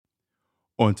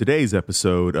On today's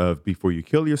episode of Before You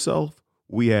Kill Yourself,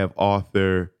 we have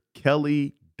author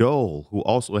Kelly Dole, who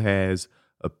also has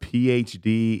a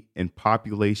PhD in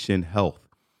population health.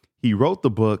 He wrote the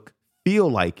book, Feel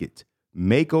Like It,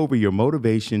 Make Over Your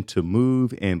Motivation to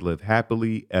Move and Live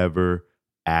Happily Ever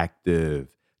Active.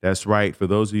 That's right. For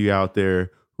those of you out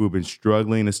there who have been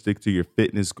struggling to stick to your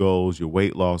fitness goals, your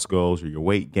weight loss goals, or your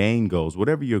weight gain goals,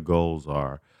 whatever your goals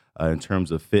are in terms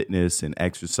of fitness and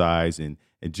exercise and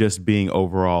just being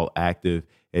overall active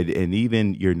and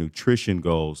even your nutrition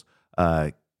goals,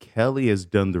 Kelly has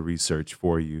done the research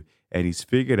for you, and he's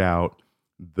figured out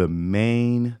the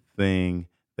main thing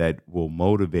that will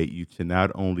motivate you to not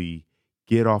only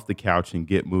get off the couch and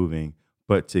get moving,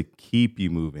 but to keep you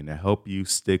moving, to help you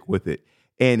stick with it.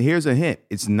 And here's a hint.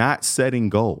 It's not setting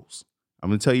goals.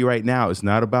 I'm going to tell you right now, it's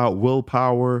not about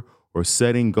willpower or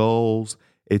setting goals.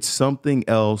 It's something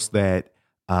else that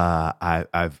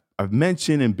I've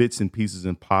mentioned in bits and pieces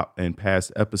in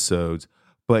past episodes,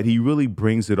 but he really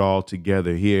brings it all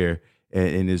together here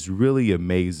in this really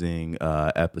amazing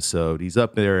episode. He's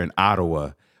up there in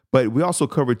Ottawa, but we also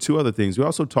covered two other things. We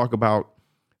also talk about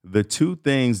the two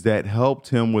things that helped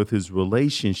him with his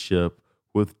relationship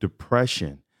with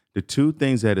depression, the two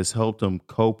things that has helped him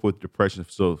cope with depression.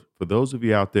 So for those of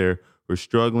you out there who are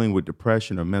struggling with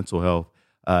depression or mental health,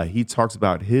 he talks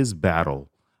about his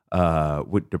battle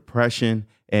with depression,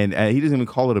 and he doesn't even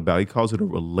call it a battle. He calls it a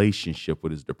relationship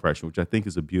with his depression, which I think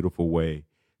is a beautiful way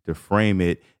to frame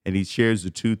it. And he shares the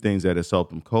two things that has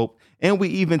helped him cope. And we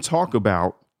even talk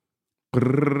about,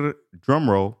 drum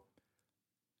roll,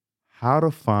 how to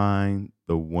find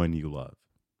the one you love.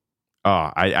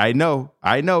 I know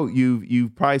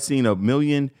you've probably seen a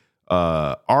million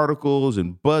articles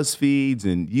and BuzzFeeds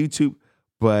and YouTube,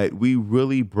 but we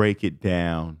really break it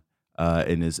down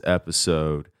in this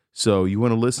episode. So you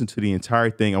want to listen to the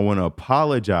entire thing. I want to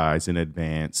apologize in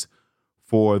advance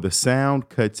for the sound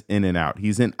cuts in and out.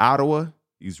 He's in Ottawa.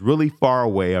 He's really far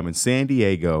away. I'm in San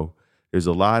Diego. There's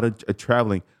a lot of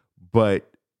traveling, but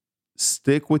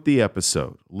stick with the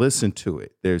episode. Listen to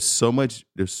it. There's so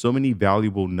many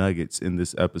valuable nuggets in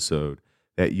this episode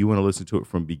that you want to listen to it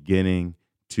from beginning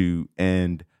to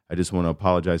end. I just want to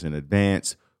apologize in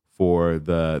advance for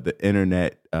the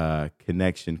internet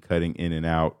connection cutting in and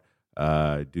out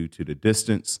due to the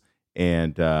distance.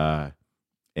 And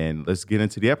let's get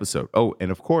into the episode. Oh, and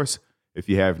of course, if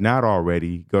you have not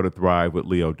already, go to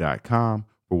thrivewithleo.com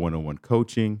for one-on-one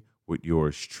coaching with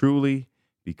yours truly,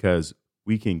 because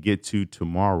we can get to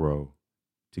tomorrow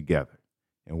together.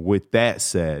 And with that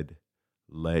said,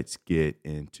 let's get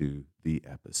into the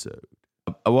episode.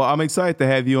 Well, I'm excited to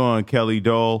have you on, Kelly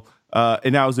Dole.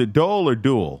 And now, is it Dole or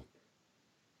Dual?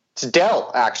 It's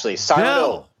Del, actually. Silent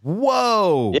Del.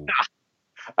 Whoa. Yeah,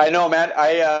 I know, man.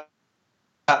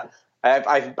 I've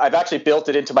actually built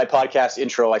it into my podcast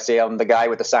intro. I say I'm the guy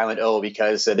with the silent O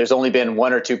because there's only been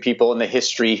one or two people in the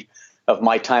history of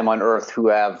my time on Earth who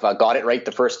have got it right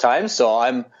the first time. So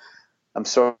I'm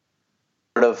sort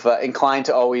of inclined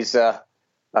to always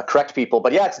correct people.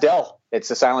 But yeah, it's Del. It's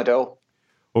the silent O.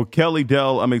 Well, Kelly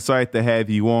Dell, I'm excited to have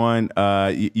you on.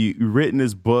 You've written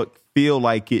this book, Feel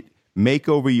Like It, Make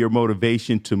Over Your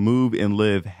Motivation to Move and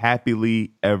Live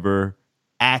Happily Ever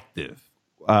Active.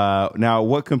 Now,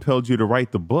 what compelled you to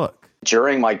write the book?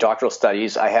 During my doctoral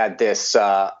studies, I had this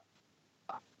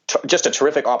just a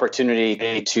terrific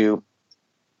opportunity to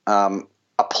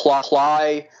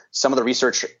apply some of the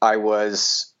research I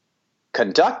was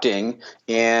conducting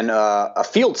in a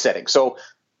field setting. So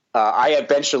I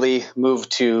eventually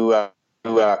moved to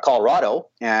Colorado,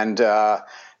 and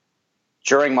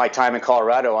during my time in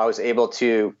Colorado, I was able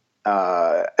to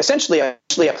essentially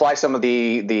apply some of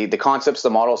the concepts, the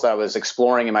models that I was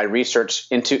exploring in my research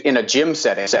in a gym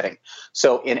setting.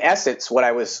 So in essence, what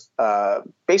I was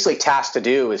basically tasked to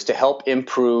do is to help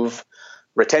improve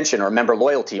retention or member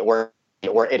loyalty or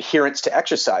adherence to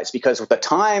exercise, because at the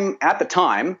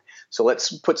time, so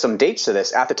let's put some dates to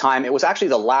this. At the time, it was actually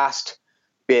the last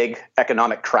big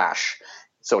economic crash.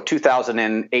 So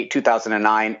 2008,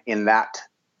 2009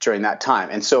 during that time.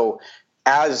 And so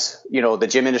as you know, the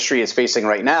gym industry is facing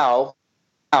right now,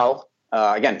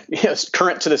 again,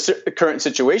 current to the current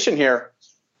situation here,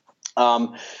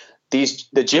 the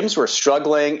gyms were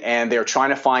struggling, and they're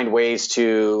trying to find ways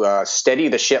to steady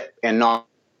the ship and not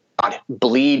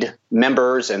bleed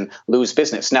members and lose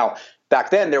business. Now, back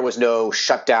then there was no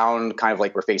shutdown kind of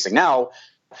like we're facing now.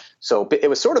 So it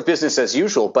was sort of business as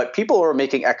usual, but people were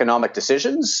making economic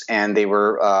decisions, and they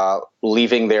were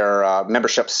leaving their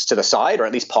memberships to the side, or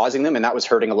at least pausing them, and that was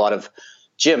hurting a lot of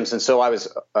gyms. And so I was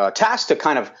tasked to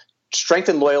kind of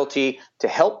strengthen loyalty, to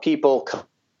help people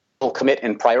commit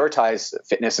and prioritize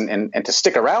fitness and to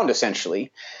stick around,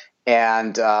 essentially.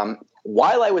 And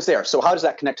while I was there, so how does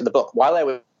that connect to the book?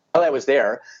 While I was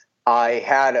there, I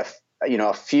had a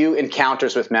few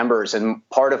encounters with members, and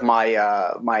part of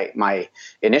my my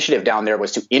initiative down there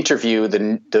was to interview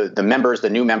the members, the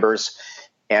new members,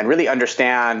 and really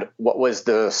understand what was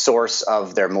the source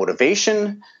of their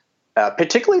motivation,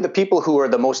 particularly the people who are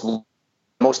the most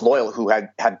loyal, who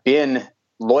had been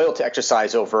loyal to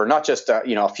exercise over not just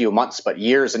a few months, but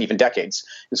years and even decades.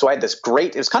 And so I had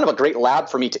it was kind of a great lab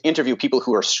for me to interview people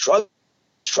who are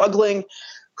struggling,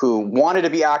 who wanted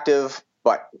to be active,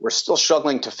 but were still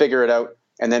struggling to figure it out.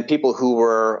 And then people who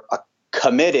were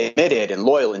committed and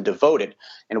loyal and devoted.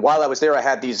 And while I was there, I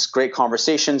had these great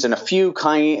conversations, and a few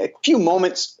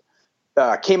moments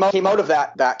came out of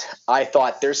that I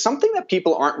thought there's something that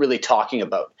people aren't really talking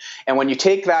about. And when you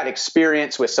take that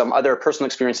experience with some other personal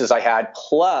experiences I had,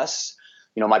 plus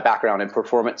my background in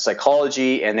performance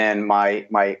psychology, and then my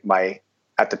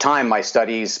at the time my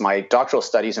doctoral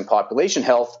studies in population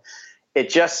health, it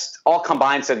just all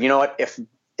combined. Said, you know what,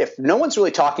 if no one's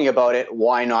really talking about it,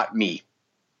 why not me?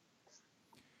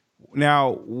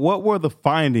 Now, what were the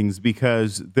findings?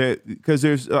 Because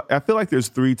there's, I feel like there's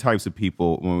three types of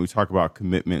people when we talk about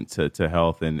commitment to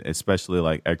health, and especially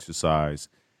like exercise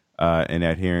and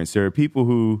adherence. There are people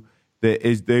who they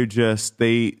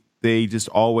just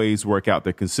always work out.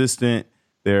 They're consistent.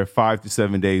 They're 5 to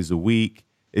 7 days a week.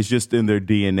 It's just in their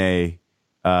DNA.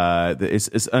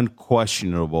 It's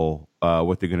unquestionable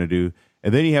what they're going to do.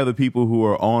 And then you have the people who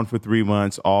are on for 3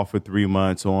 months, off for 3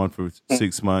 months, on for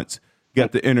 6 months. You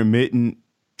got the intermittent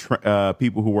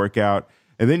people who work out.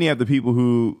 And then you have the people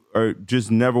who are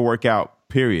just never work out,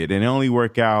 period. And they only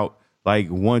work out like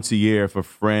once a year if a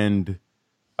friend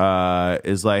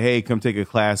is like, hey, come take a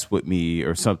class with me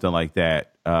or something like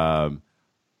that. But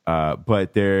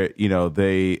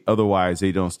otherwise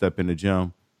they don't step in the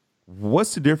gym.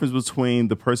 What's the difference between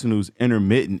the person who's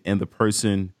intermittent and the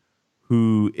person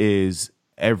who is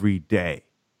every day?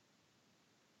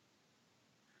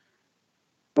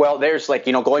 Well, there's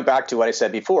going back to what I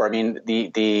said before. I mean,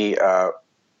 the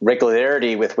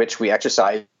regularity with which we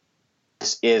exercise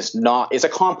is a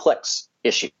complex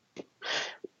issue.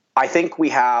 I think we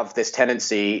have this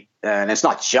tendency, and it's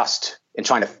not just in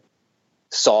trying to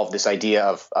solve this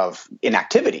idea of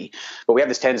inactivity, but we have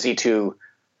this tendency to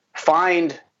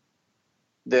find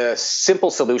the simple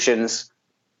solutions,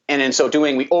 and in so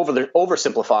doing, we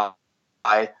oversimplify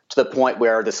to the point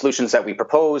where the solutions that we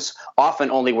propose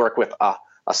often only work with a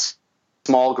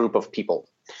small group of people.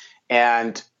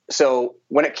 And so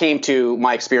when it came to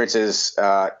my experiences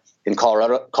in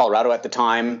Colorado at the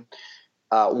time,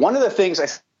 one of the things I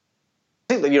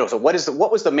think that, so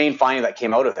what was the main finding that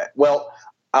came out of it? Well,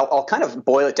 I'll kind of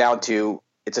boil it down to,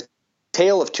 it's a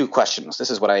tale of two questions. This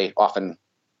is what I often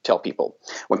tell people.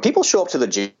 When people show up to the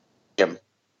gym,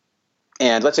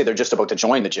 and let's say they're just about to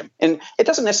join the gym, and it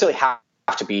doesn't necessarily have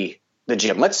to be the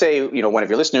gym. Let's say, one of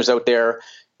your listeners out there,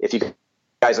 if you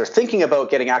guys are thinking about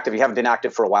getting active, you haven't been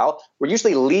active for a while, we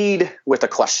usually lead with a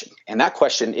question. And that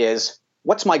question is,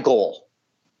 what's my goal?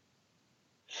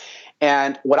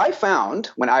 And what I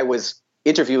found when I was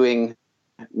interviewing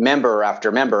member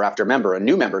after member after member and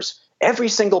new members, every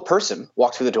single person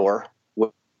walked through the door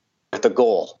with a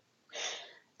goal.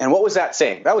 And what was that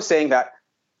saying? That was saying that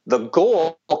the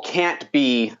goal can't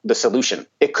be the solution.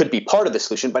 It could be part of the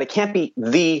solution, but it can't be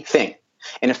the thing.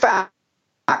 And in fact,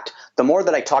 the more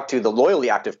that I talked to the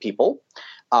loyally active people,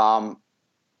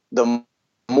 the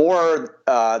more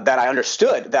that I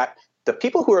understood that the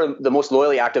people who are the most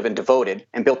loyally active and devoted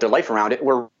and built their life around it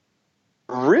were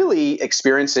really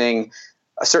experiencing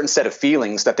a certain set of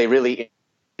feelings that they really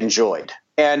enjoyed.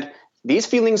 And these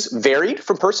feelings varied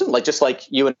from person, just like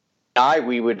you and I,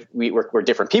 we're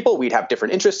different people. We'd have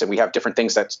different interests, and we have different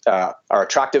things that are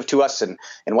attractive to us and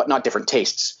whatnot, different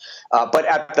tastes. But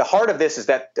at the heart of this is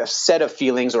that a set of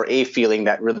feelings, or a feeling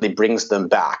that really brings them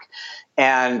back.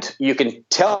 And you can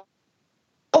tell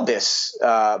this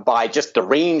by just the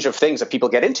range of things that people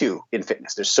get into in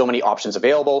fitness. There's so many options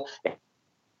available,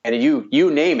 and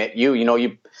you name it.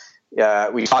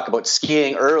 We talked about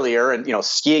skiing earlier, and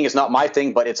skiing is not my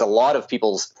thing, but it's a lot of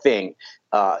people's thing.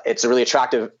 It's really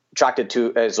attractive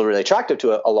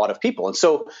to a lot of people. And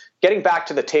so, getting back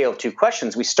to the tale of two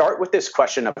questions, we start with this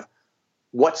question of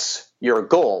what's your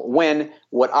goal? When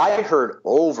what I heard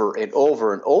over and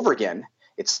over and over again,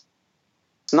 it's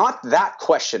not that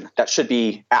question that should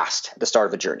be asked at the start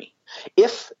of the journey.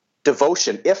 If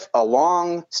devotion, if a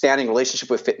long-standing relationship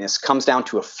with fitness comes down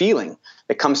to a feeling,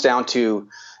 it comes down to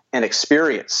an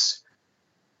experience,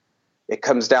 it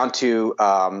comes down to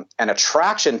an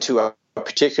attraction to a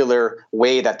particular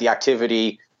way that the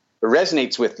activity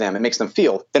resonates with them, it makes them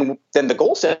feel, then the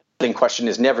goal setting question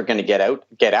is never going to get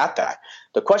at that.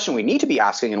 The question we need to be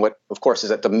asking, and what of course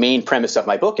is at the main premise of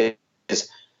my book, is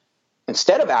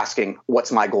instead of asking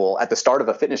what's my goal at the start of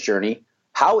a fitness journey,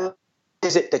 how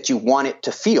is it that you want it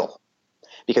to feel?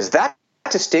 Because that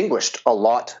distinguished a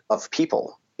lot of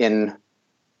people in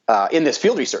this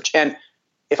field research. And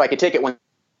if I could take it one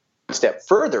step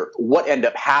further, what ended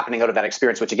up happening out of that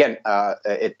experience, which again,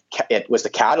 it was the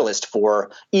catalyst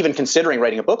for even considering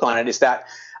writing a book on it, is that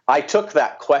I took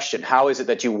that question, how is it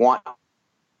that you want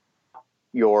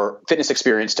your fitness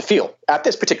experience to feel at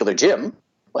this particular gym?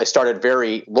 I started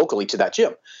very locally to that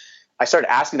gym. I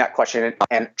started asking that question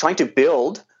and trying to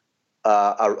build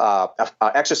a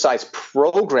exercise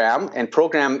program, and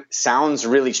program sounds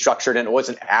really structured, and it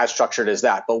wasn't as structured as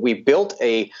that, but we built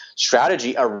a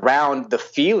strategy around the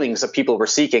feelings that people were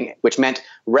seeking, which meant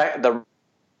the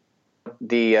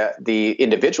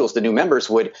individuals, the new members,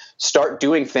 would start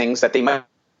doing things that they might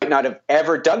not have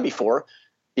ever done before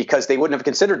because they wouldn't have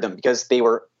considered them, because they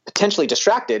were potentially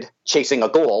distracted chasing a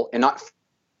goal and not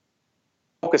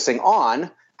focusing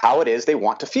on how it is they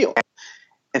want to feel.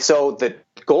 And so the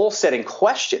goal setting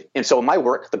question, and so in my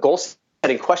work, the goal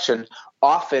setting question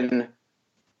often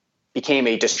became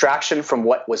a distraction from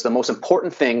what was the most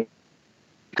important thing,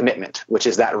 commitment, which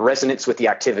is that resonance with the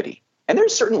activity. And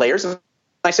there's certain layers, and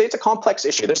I say it's a complex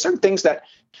issue. There's certain things that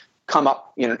come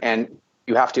up, and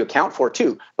you have to account for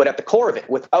too. But at the core of it,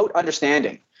 without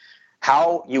understanding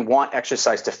how you want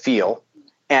exercise to feel,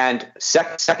 and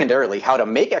secondarily, how to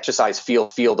make exercise feel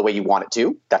the way you want it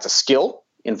to, that's a skill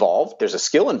involved. There's a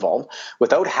skill involved.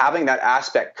 Without having that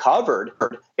aspect covered,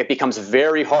 it becomes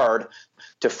very hard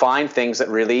to find things that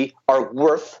really are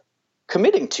worth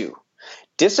committing to.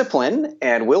 Discipline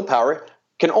and willpower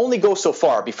can only go so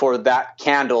far before that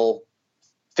candle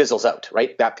fizzles out,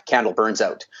 right? That candle burns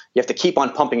out. You have to keep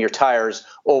on pumping your tires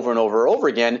over and over and over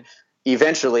again.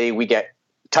 Eventually, we get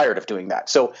tired of doing that.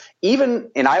 So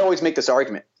even, and I always make this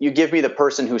argument, you give me the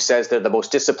person who says they're the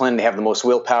most disciplined, they have the most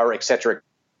willpower, et cetera, et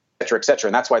cetera, et cetera.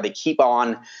 And that's why they keep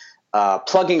on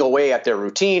plugging away at their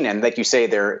routine. And like you say,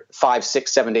 they're 5,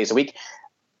 6, 7 days a week.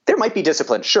 There might be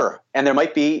discipline, sure. And there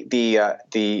might be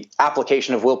the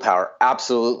application of willpower,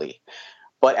 absolutely.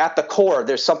 But at the core,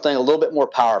 there's something a little bit more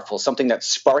powerful, something that's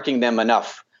sparking them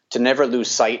enough to never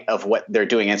lose sight of what they're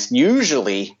doing. And it's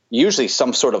usually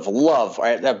some sort of love,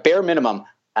 at a bare minimum,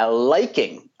 a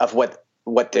liking of what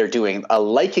they're doing, a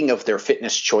liking of their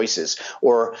fitness choices,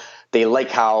 or they like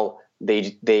how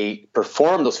they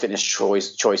perform those fitness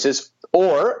choices,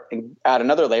 or at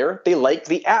another layer, they like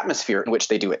the atmosphere in which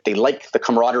they do it. They like the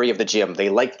camaraderie of the gym. They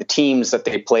like the teams that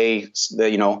they play,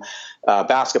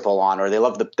 basketball on, or they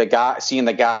love the guy, seeing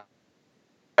the guys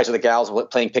or the gals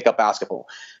playing pickup basketball.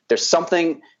 There's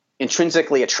something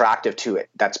intrinsically attractive to it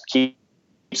that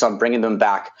keeps on bringing them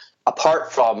back,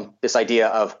 apart from this idea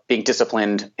of being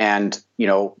disciplined and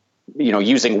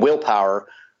using willpower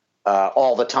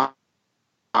all the time.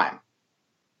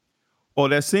 Well,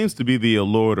 that seems to be the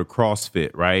allure to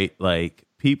CrossFit, right? Like,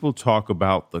 people talk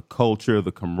about the culture,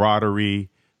 the camaraderie,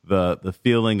 the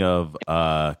feeling of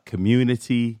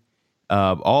community,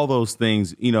 all those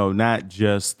things. Not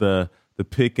just the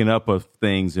picking up of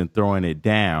things and throwing it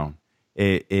down.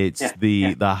 It's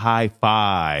the high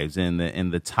fives and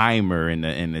the timer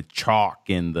and the chalk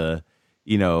and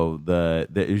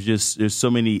there's so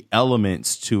many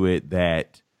elements to it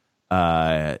that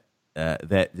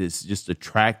is just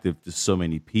attractive to so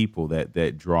many people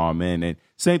that draw them in. And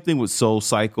same thing with Soul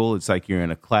Cycle. It's like you're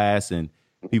in a class and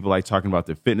people like talking about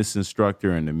their fitness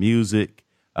instructor and the music.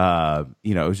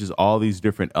 It's just all these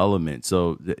different elements.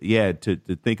 So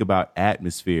to think about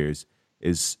atmospheres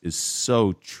is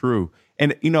so true.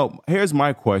 And, here's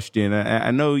my question. I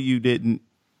know you didn't,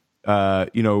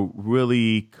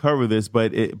 really cover this,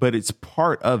 but it's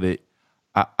part of it.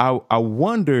 I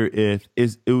wonder if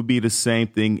it would be the same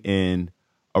thing in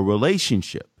a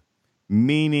relationship,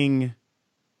 meaning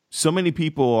so many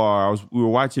people we were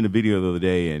watching a video the other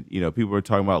day, and, people were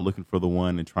talking about looking for the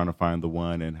one and trying to find the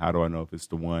one, and how do I know if it's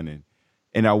the one?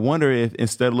 And I wonder if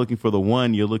instead of looking for the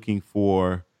one, you're looking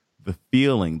for the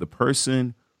feeling, the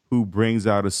person who brings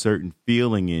out a certain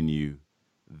feeling in you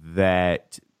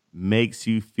that makes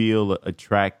you feel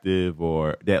attractive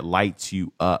or that lights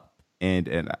you up. And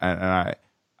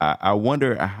I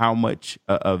wonder how much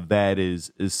of that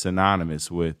is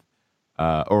synonymous with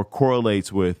or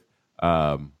correlates with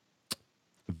the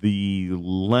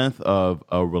length of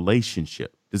a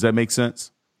relationship. Does that make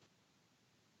sense?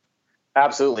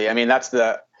 Absolutely. I mean, that's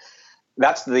the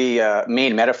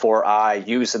main metaphor I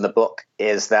use in the book,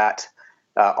 is that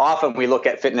Often we look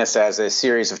at fitness as a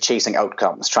series of chasing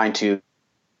outcomes, trying to,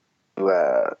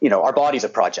 our body's a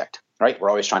project, right? We're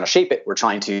always trying to shape it. We're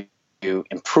trying to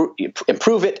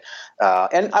improve it.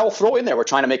 And I will throw in there, we're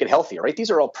trying to make it healthier, right?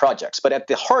 These are all projects. But at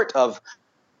the heart of,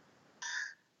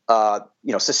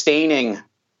 sustaining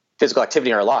physical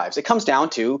activity in our lives, it comes down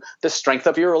to the strength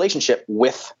of your relationship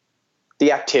with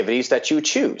the activities that you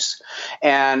choose.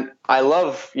 And I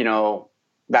love,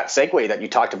 that segue that you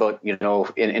talked about,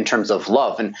 in terms of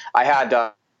love. And I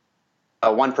had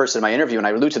one person in my interview, and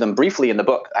I allude to them briefly in the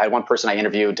book. I had one person I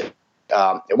interviewed.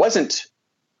 It wasn't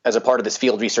as a part of this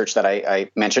field research that I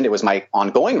mentioned. It was my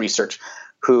ongoing research,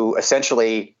 who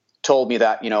essentially told me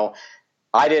that,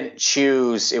 I didn't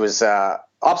choose, it was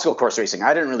obstacle course racing.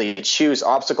 I didn't really choose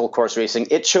obstacle course racing.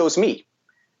 It chose me.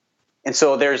 And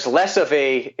so there's less of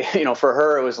a, for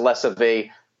her, it was less of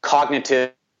a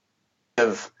cognitive,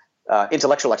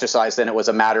 intellectual exercise than it was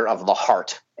a matter of the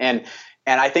heart. And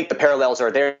I think the parallels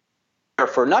are there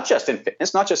for not just in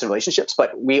fitness, not just in relationships,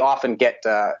 but we often get,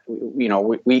 we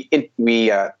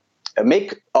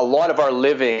make a lot of our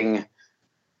living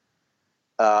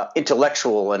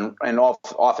intellectual and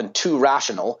often too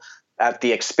rational at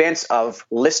the expense of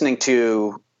listening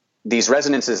to these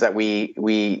resonances that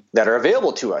that are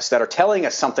available to us, that are telling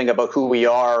us something about who we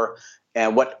are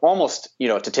and what almost,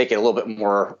 to take it a little bit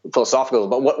more philosophical,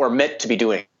 but what we're meant to be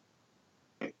doing.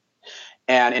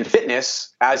 And in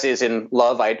fitness, as is in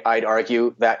love, I'd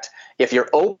argue that if you're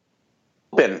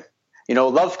open,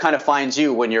 love kind of finds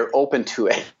you when you're open to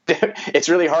it. It's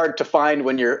really hard to find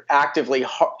when you're actively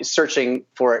searching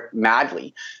for it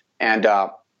madly. And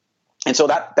so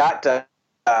that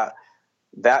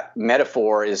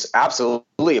metaphor is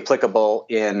absolutely applicable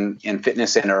in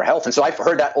fitness and our health. And so I've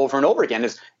heard that over and over again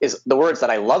is the words that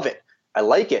I love it. I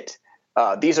like it.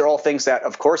 These are all things that,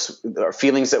 of course, are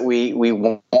feelings that we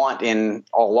want in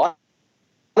a lot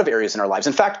of areas in our lives.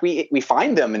 In fact, we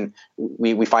find them, and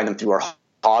we find them through our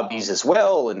hobbies as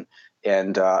well. And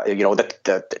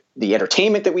the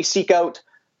entertainment that we seek out.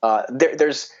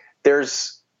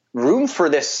 There's room for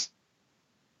this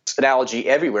analogy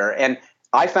everywhere. And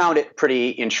I found it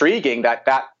pretty intriguing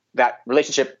that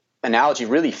relationship analogy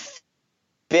really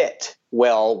fit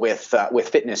well with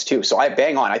fitness too. So I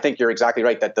bang on. I think you're exactly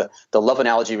right that the love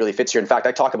analogy really fits here. In fact,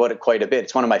 I talk about it quite a bit.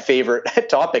 It's one of my favorite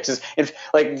topics.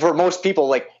 Like for most people,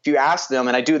 like if you ask them,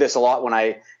 and I do this a lot when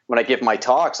I give my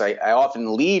talks, I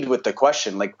often lead with the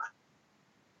question, like,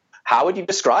 how would you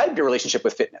describe your relationship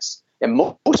with fitness? And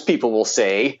most people will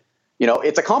say,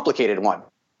 it's a complicated one.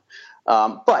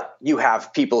 But you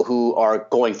have people who are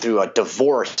going through a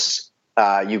divorce.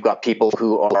 You've got people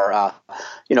who are,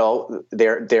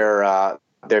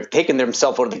 they've taken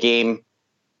themselves out of the game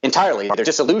entirely. They're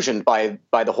disillusioned by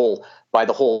the whole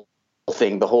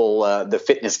thing, the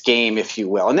fitness game, if you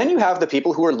will. And then you have the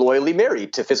people who are loyally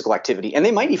married to physical activity, and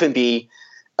they might even be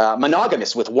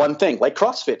monogamous with one thing, like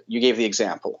CrossFit. You gave the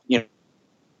example.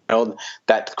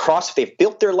 That CrossFit, they've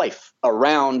built their life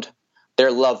around their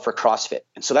love for CrossFit.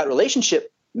 And so that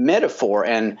relationship metaphor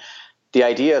and the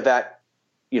idea that,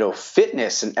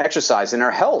 fitness and exercise and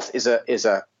our health is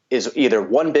either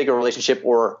one bigger relationship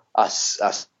or a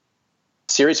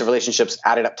series of relationships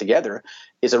added up together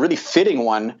is a really fitting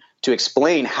one to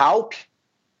explain how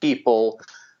people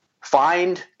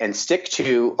find and stick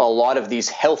to a lot of these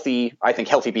healthy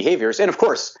behaviors. And of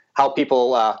course, how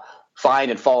people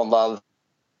find and fall in love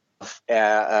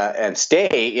and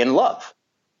stay in love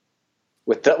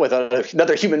with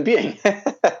another human being,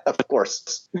 of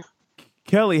course.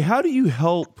 Kelly, how do you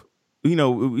help?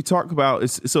 We talk about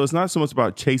so it's not so much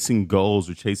about chasing goals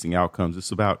or chasing outcomes.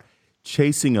 It's about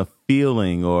chasing a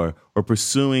feeling or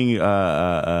pursuing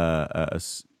an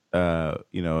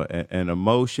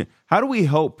emotion. How do we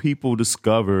help people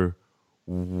discover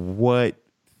what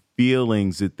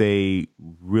feelings that they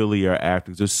really are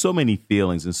after? There's so many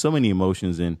feelings and so many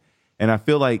emotions, and I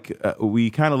feel like we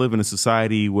kind of live in a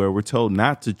society where we're told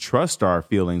not to trust our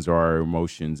feelings or our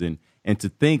emotions and to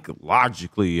think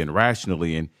logically and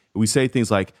rationally. And we say things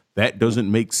like, that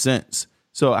doesn't make sense.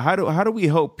 So how do we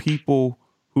help people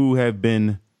who have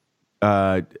been,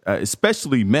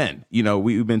 especially men,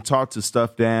 we've been taught to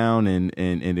stuff down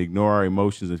and ignore our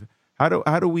emotions. How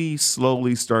do we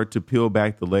slowly start to peel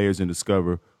back the layers and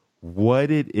discover what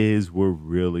it is we're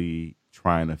really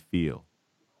trying to feel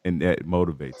and that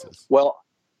motivates us? Well,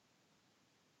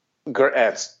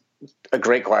 it's a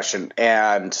great question.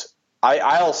 And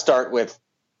I'll start with,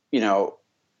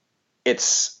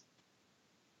 it's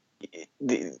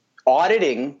the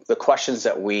auditing the questions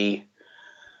that we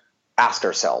ask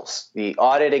ourselves, the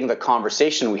auditing the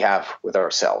conversation we have with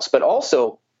ourselves, but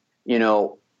also,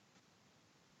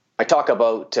 I I talk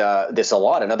about this a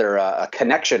lot. Another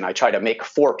connection I try to make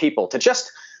for people to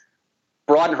just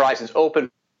broaden horizons, open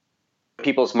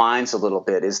people's minds a little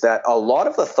bit, is that a lot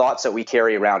of the thoughts that we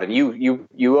carry around, and you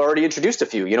already introduced a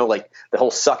few, like the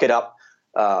whole suck it up,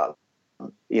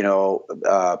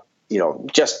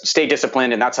 just stay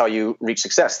disciplined and that's how you reach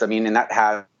success. I mean, and that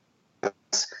has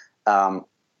a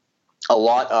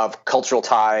lot of cultural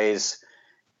ties,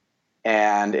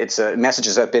 and it's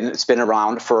messages that it's been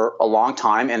around for a long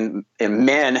time, and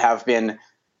men have been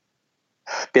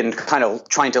kind of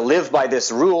trying to live by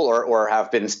this rule, or have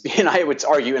been, I would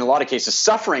argue in a lot of cases,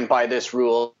 suffering by this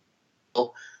rule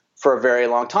for a very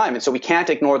long time. And so we can't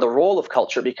ignore the role of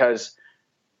culture, because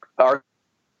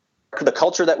the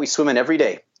culture that we swim in every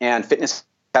day, and fitness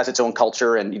has its own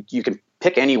culture, and you can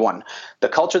pick anyone. The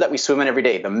culture that we swim in every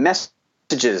day, the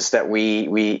messages that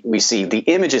we see, the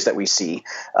images that we see,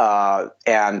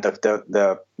 and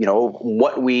the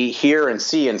what we hear and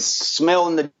see and smell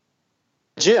in the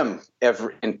gym,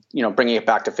 bringing it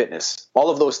back to fitness, all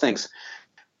of those things,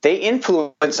 they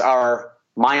influence our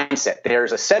mindset.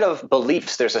 There's a set of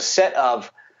beliefs, there's a set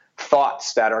of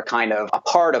thoughts that are kind of a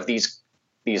part of these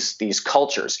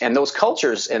cultures, and those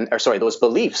cultures, those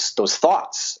beliefs, those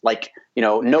thoughts, like,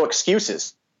 no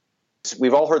excuses.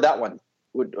 We've all heard that one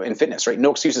in fitness, right?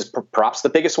 No excuses, perhaps the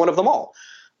biggest one of them all.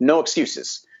 No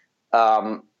excuses.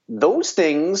 Those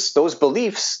things, those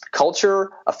beliefs,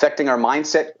 culture affecting our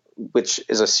mindset, which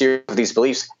is a series of these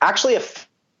beliefs, actually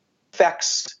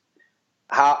affects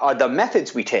how the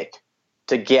methods we take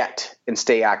to get and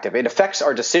stay active. It affects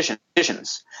our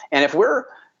decisions. And if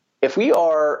we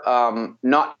are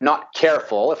not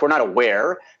careful, if we're not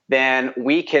aware, then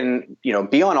we can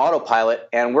be on autopilot,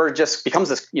 and we're just becomes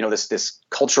this this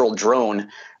cultural drone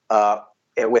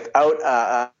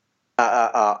without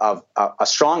a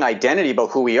strong identity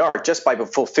about who we are, just by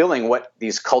fulfilling what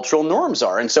these cultural norms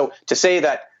are. And so to say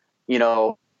that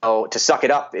to suck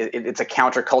it up, it's a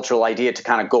countercultural idea to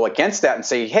kind of go against that and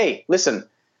say, hey, listen,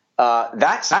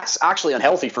 that's actually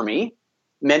unhealthy for me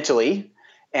mentally.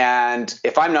 And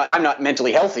if I'm not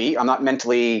mentally healthy, I'm not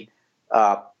mentally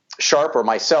sharp or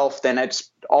myself, then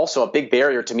it's also a big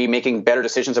barrier to me making better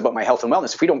decisions about my health and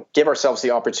wellness. If we don't give ourselves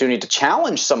the opportunity to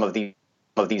challenge some of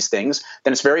these things,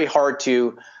 then it's very hard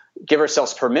to give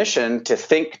ourselves permission to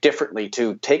think differently,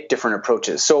 to take different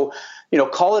approaches. So,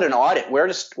 call it an audit. Where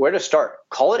to start?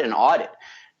 Call it an audit.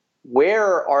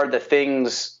 Where are the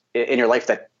things in your life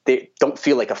that they don't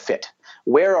feel like a fit?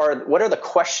 What are the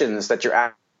questions that you're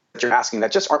asking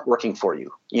that just aren't working for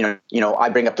you? I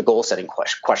bring up the goal setting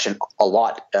question a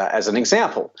lot as an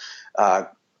example.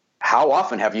 How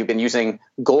often have you been using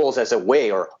goals as a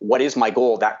way, or what is my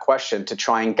goal, that question, to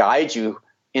try and guide you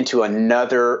into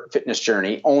another fitness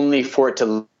journey, only for it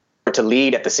to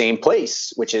lead at the same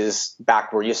place, which is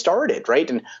back where you started, right?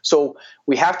 And so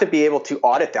we have to be able to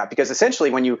audit that, because essentially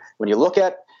when you look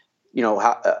at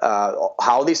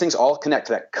how these things all connect,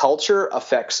 that culture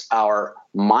affects our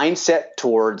mindset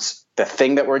towards the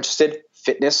thing that we're interested in,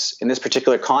 fitness in this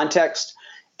particular context,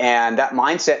 and that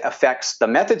mindset affects the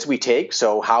methods we take.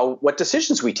 So what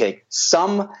decisions we take.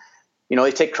 Some,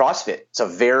 they take CrossFit. It's a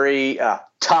very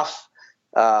tough,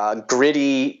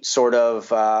 gritty sort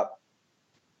of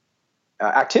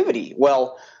activity.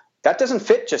 Well, that doesn't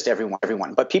fit just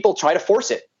everyone, but people try to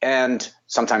force it, and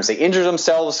sometimes they injure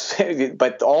themselves,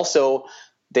 but also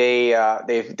they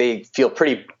feel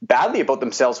pretty badly about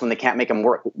themselves when they can't make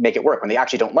it work, when they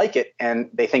actually don't like it,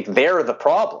 and they think they're the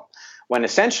problem, when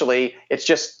essentially it's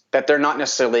just that they're not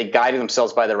necessarily guiding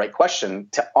themselves by the right question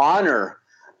to honor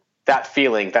that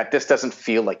feeling that this doesn't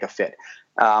feel like a fit.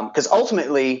 Because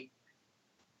ultimately,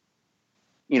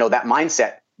 that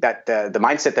mindset, that the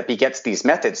mindset that begets these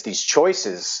methods, these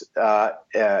choices,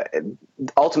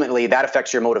 ultimately that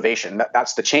affects your motivation.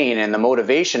 That's the chain, and the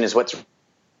motivation is what's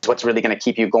really going to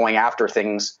keep you going after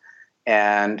things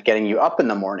and getting you up in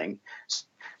the morning.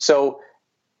 So,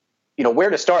 where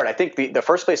to start? I think the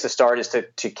first place to start is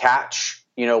to catch,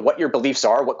 what your beliefs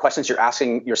are, what questions you're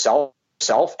asking yourself,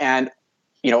 and,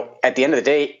 at the end of the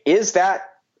day, is that,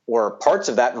 or parts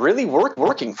of that, really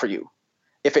working for you?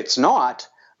 If it's not,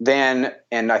 then,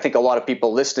 and I think a lot of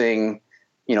people listening,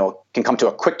 can come to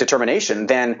a quick determination,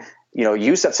 then,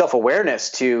 use that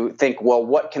self-awareness to think, well,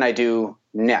 what can I do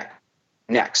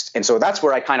next? And so that's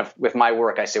where I kind of, with my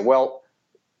work, I say, well,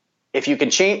 if you can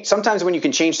change, sometimes when you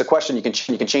can change the question, you can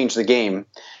change the game.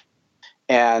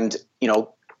 And,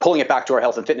 pulling it back to our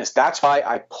health and fitness, that's why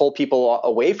I pull people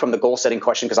away from the goal setting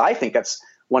question, because I think that's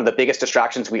one of the biggest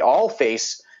distractions we all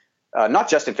face, not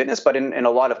just in fitness, but in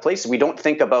a lot of places. We don't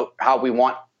think about how we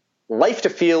want life to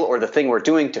feel, or the thing we're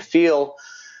doing to feel.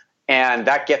 And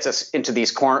that gets us into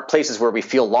these places where we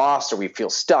feel lost or we feel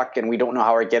stuck, and we don't know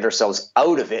how to get ourselves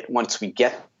out of it once we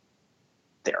get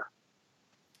there.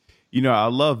 I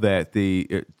love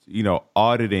that,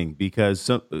 auditing, because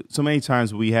so many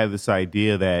times we have this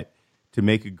idea that to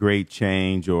make a great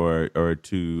change or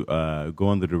to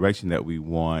go in the direction that we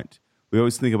want, we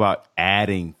always think about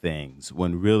adding things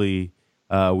when really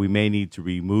we may need to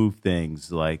remove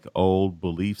things like old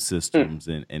belief systems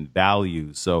and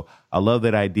values. So I love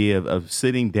that idea of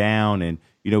sitting down and,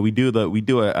 we do the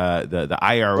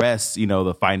IRS,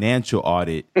 the financial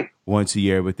audit once a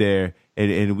year, but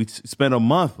and we spend a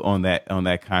month on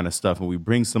that kind of stuff, and we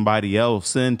bring somebody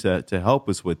else in to help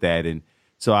us with that. And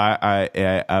so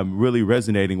I'm really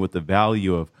resonating with the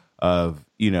value of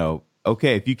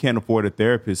okay, if you can't afford a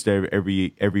therapist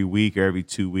every week or every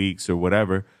 2 weeks or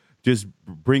whatever, just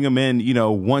bring them in,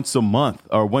 once a month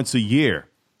or once a year,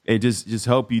 and just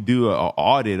help you do an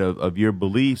audit of your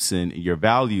beliefs and your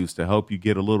values to help you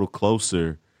get a little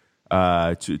closer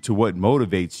to what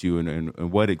motivates you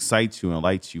and what excites you and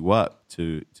lights you up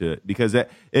to because it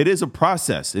is a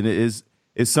process, and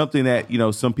it's something that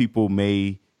some people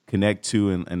may connect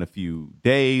to in a few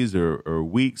days or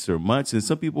weeks or months, and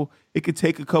some people it could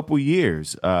take a couple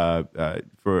years for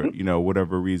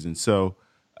whatever reason. So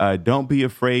don't be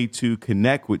afraid to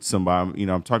connect with somebody.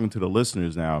 I'm talking to the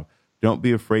listeners now. Don't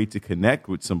be afraid to connect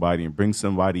with somebody and bring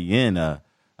somebody in.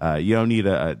 You don't need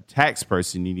a tax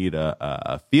person. You need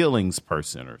a feelings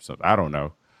person or something. I don't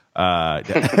know.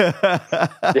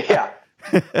 Yeah.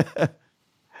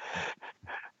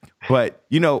 But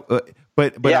yeah,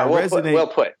 I resonate. Well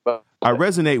put. I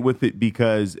resonate with it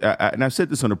because, and I've said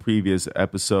this on a previous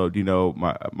episode.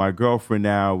 My girlfriend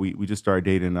now, we just started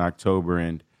dating in October,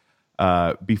 and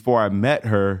before I met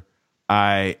her,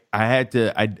 I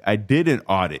did an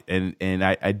audit, and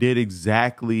I did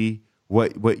exactly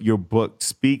what your book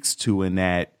speaks to, in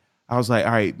that I was like,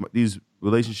 all right, these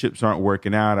relationships aren't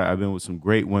working out. I've been with some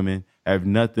great women. I have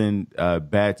nothing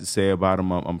bad to say about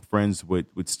them. I'm friends with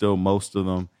still most of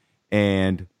them,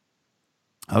 and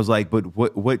I was like, but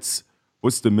what's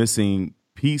the missing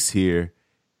piece here?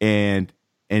 And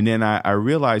then I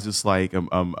realized it's like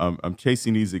I'm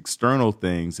chasing these external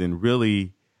things, and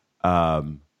really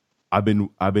I've been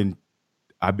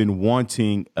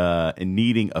wanting and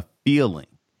needing a feeling,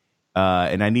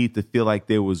 and I need to feel like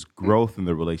there was growth in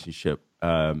the relationship.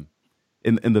 In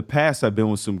the past, I've been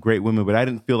with some great women, but I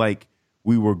didn't feel like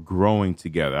we were growing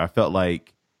together. I felt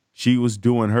like she was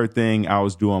doing her thing, I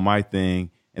was doing my thing,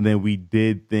 and then we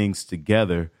did things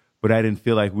together, but I didn't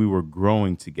feel like we were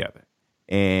growing together.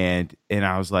 And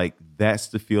I was like, that's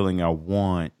the feeling I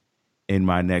want in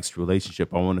my next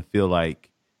relationship. I want to feel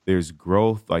like there's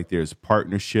growth, like there's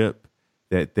partnership,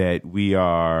 that we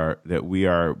are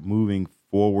moving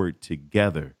forward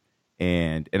together.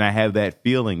 And I have that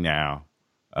feeling now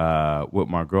with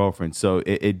my girlfriend. So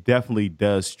it definitely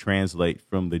does translate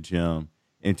from the gym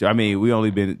into, we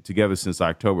only been together since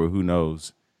October. Who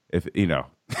knows if,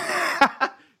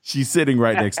 she's sitting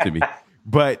right next to me,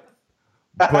 but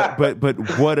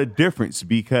what a difference,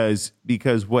 because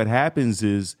what happens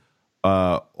is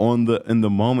in the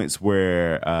moments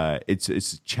where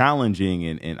it's challenging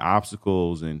and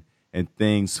obstacles and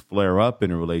things flare up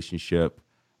in a relationship,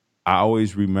 I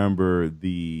always remember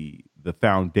the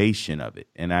foundation of it,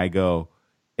 and I go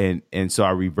and so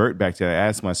I revert back to that. I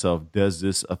ask myself, does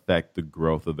this affect the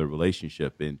growth of the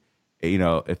relationship? And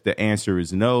if the answer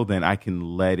is no, then I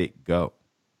can let it go.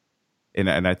 And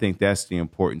I think that's the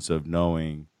importance of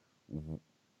knowing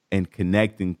and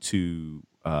connecting to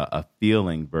a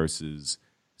feeling versus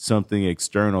something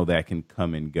external that can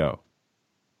come and go.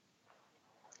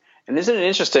 And isn't it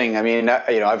interesting?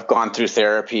 I've gone through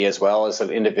therapy as well as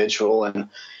an individual, and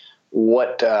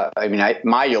what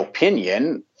my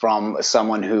opinion from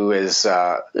someone who is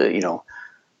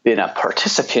been a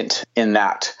participant in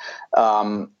that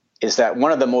is that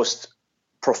one of the most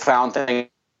profound things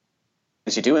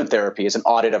you do in therapy is an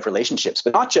audit of relationships,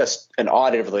 but not just an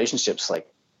audit of relationships. Like,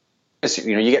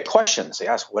 you get questions. They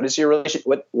ask, "What is your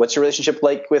relationship? What's your relationship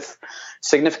like with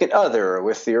significant other, or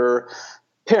with your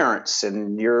parents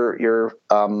and your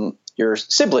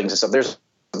siblings and stuff?"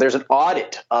 There's an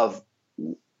audit of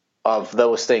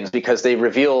those things because they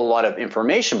reveal a lot of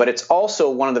information. But it's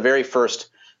also one of the very first,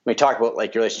 when we talk about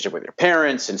like your relationship with your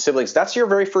parents and siblings, that's your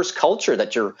very first culture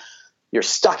that you're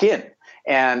stuck in,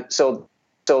 and so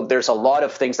there's a lot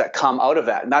of things that come out of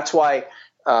that, and that's why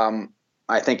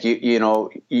I think you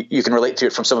can relate to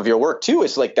it from some of your work too.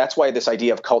 It's like that's why this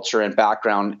idea of culture and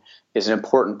background is an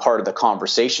important part of the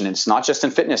conversation. And it's not just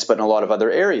in fitness, but in a lot of other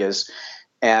areas.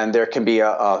 And there can be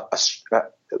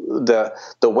the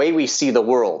way we see the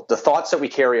world, the thoughts that we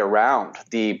carry around,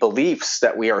 the beliefs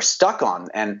that we are stuck on,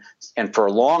 and for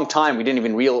a long time we didn't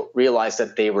even realize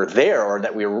that they were there, or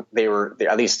that they were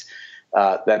at least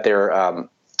that they're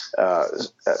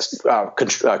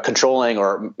controlling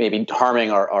or maybe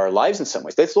harming our lives in some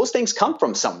ways. Those things come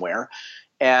from somewhere,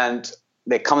 and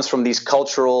it comes from these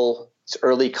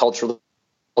early cultural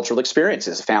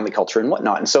experiences, family culture and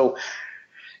whatnot. And so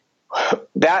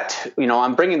that,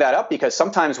 I'm bringing that up because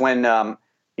sometimes when, and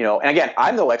again,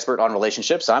 I'm no expert on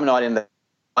relationships. I'm not I'm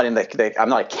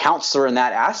not a counselor in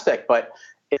that aspect, but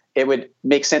it would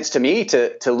make sense to me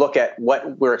to look at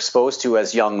what we're exposed to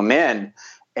as young men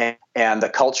and the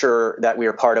culture that we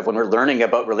are part of when we're learning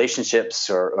about relationships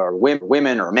or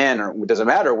women or men, or it doesn't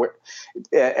matter.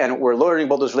 We're learning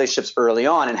about those relationships early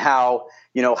on, and how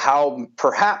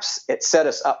perhaps it set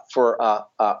us up for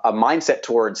a mindset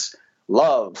towards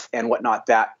love and whatnot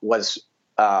that was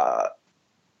part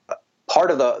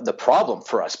of the problem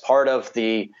for us, part of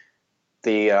the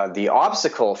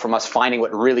obstacle from us finding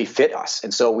what really fit us.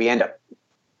 And so we end up,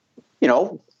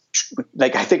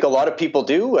 like I think a lot of people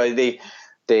do,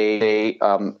 they're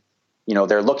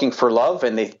looking for love,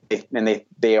 and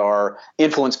they are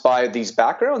influenced by these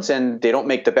backgrounds, and they don't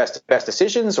make the best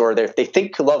decisions, or they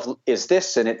think love is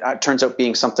this, and it turns out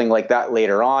being something like that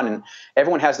later on. And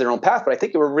everyone has their own path, but I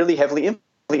think they were really heavily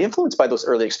influenced by those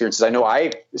early experiences. I know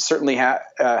I certainly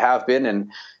have been,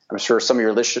 and I'm sure some of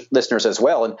your listeners as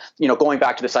well. And going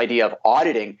back to this idea of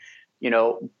auditing,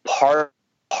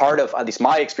 part of at least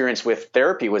my experience with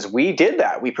therapy was we did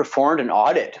that. We performed an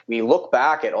audit. We look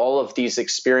back at all of these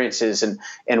experiences and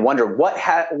wonder what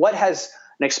has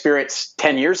an experience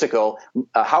 10 years ago,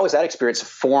 how has that experience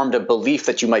formed a belief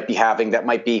that you might be having that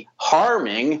might be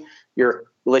harming your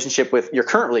relationship with your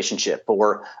current relationship,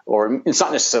 or it's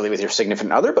not necessarily with your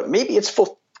significant other, but maybe it's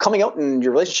coming out in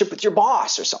your relationship with your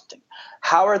boss or something.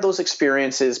 How are those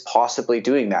experiences possibly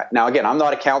doing that? Now, again, I'm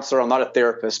not a counselor, I'm not a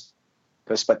therapist,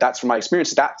 but that's from my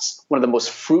experience. That's one of the most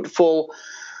fruitful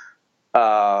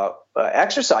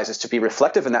exercises, to be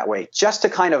reflective in that way, just to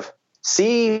kind of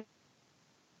see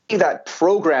that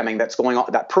programming that's going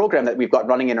on, that program that we've got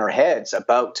running in our heads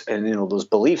about, and those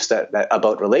beliefs that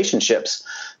about relationships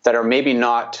that are maybe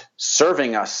not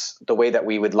serving us the way that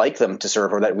we would like them to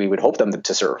serve, or that we would hope them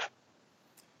to serve.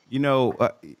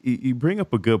 You bring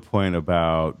up a good point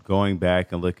about going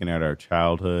back and looking at our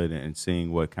childhood and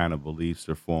seeing what kind of beliefs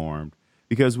are formed.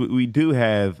 Because we do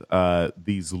have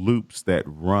these loops that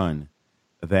run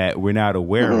that we're not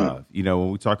aware of.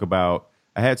 When we talk about,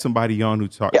 I had somebody on who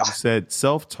said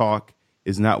self-talk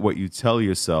is not what you tell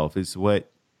yourself. It's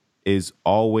what is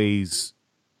always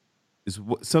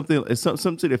something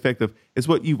to the effect of, it's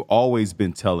what you've always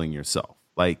been telling yourself.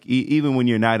 Like even when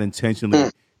you're not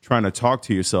intentionally trying to talk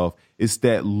to yourself, it's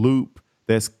that loop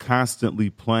that's constantly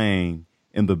playing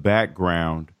in the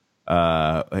background.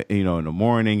 In the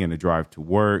morning, in the drive to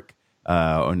work,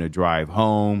 on the drive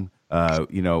home,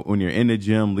 when you're in the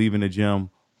gym, leaving the gym,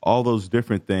 all those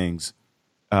different things.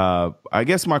 I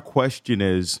guess my question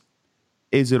is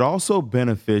it also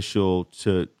beneficial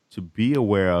to be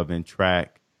aware of and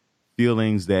track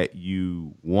feelings that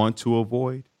you want to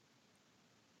avoid?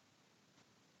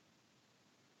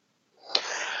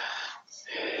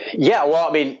 Yeah, well,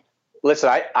 I mean, listen,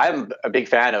 I'm a big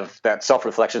fan of that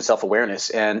self-reflection, self-awareness,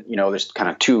 and there's kind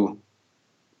of two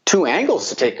angles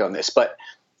to take on this. But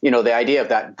the idea of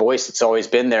that voice that's always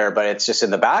been there, but it's just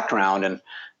in the background, and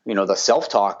the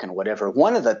self-talk and whatever.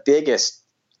 One of the biggest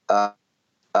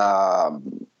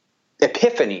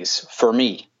epiphanies for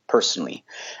me personally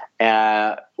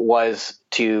was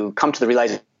to come to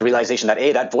the realization that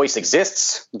that voice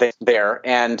exists there,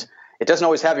 and it doesn't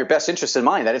always have your best interest in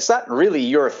mind, that it's not really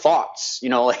your thoughts,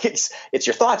 it's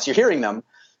your thoughts, you're hearing them.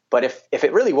 But if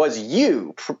it really was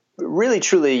you, really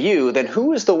truly you, then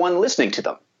who is the one listening to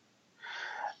them?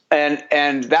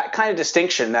 And that kind of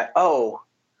distinction that,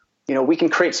 we can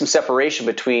create some separation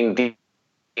between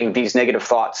these negative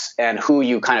thoughts and who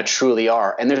you kind of truly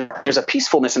are. And there's a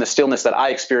peacefulness and a stillness that I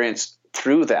experienced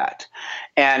through that.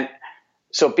 And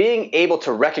so being able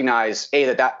to recognize,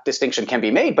 that distinction can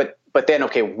be made, but then,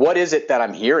 okay, what is it that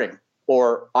I'm hearing,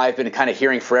 or I've been kind of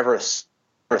hearing forever?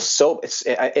 So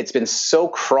it's been so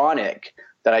chronic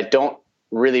that I don't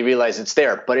really realize it's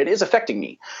there, but it is affecting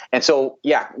me. And so,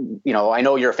 I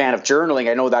know you're a fan of journaling.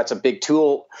 I know that's a big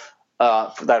tool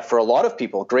for a lot of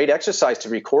people. Great exercise to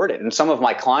record it. And some of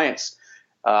my clients,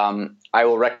 I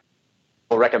will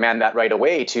recommend that right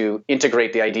away, to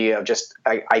integrate the idea of just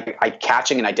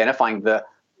catching and identifying the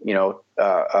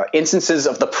instances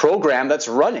of the program that's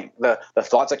running, the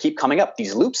thoughts that keep coming up,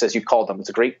 these loops, as you call them. It's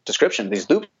a great description. These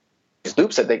loops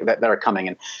loops that are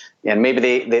coming, and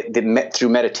maybe through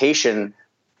meditation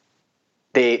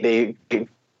they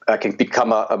can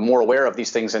become a more aware of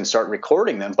these things and start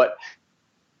recording them. But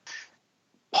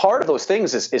part of those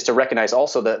things is to recognize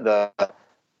also the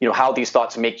how these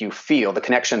thoughts make you feel, the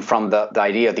connection from the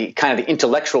idea, the kind of the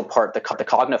intellectual part, the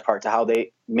cognitive part, to how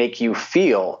they make you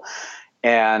feel.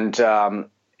 And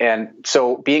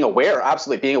so being aware,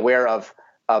 absolutely being aware of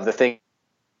the things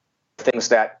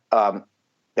that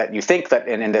that you think that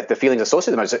and that the feelings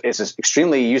associated with them is an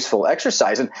extremely useful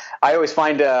exercise. And I always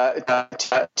find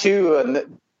too,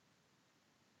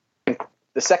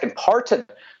 the second part to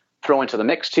throw into the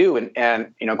mix too,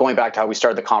 and going back to how we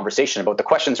started the conversation about the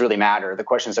questions really matter, the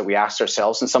questions that we ask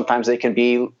ourselves, and sometimes they can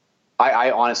be,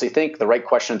 I honestly think the right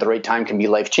question at the right time can be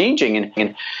life changing,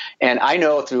 and I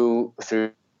know through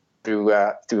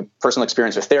personal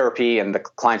experience with therapy and the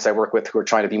clients I work with who are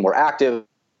trying to be more active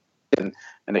and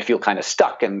they feel kind of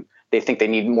stuck and they think they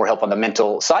need more help on the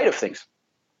mental side of things.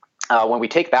 When we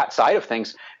take that side of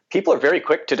things, people are very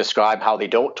quick to describe how they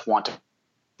don't want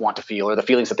to feel, or the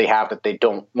feelings that they have that they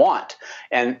don't want.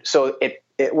 And so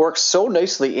it works so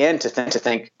nicely in to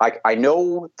think I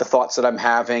know the thoughts that I'm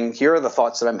having. Here are the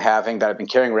thoughts that I'm having that I've been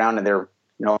carrying around, and they're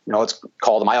it's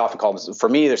called them. I often call them, for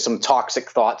me, there's some toxic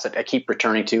thoughts that I keep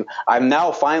returning to. I'm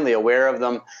now finally aware of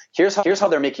them. Here's how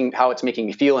it's making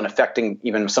me feel and affecting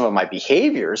even some of my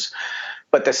behaviors.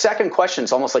 But the second question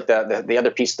is almost like the other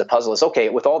piece of the puzzle is, okay,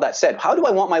 with all that said, how do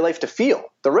I want my life to feel,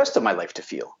 the rest of my life to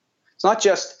feel? It's not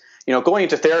just, going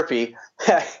into therapy.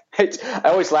 I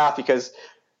always laugh because,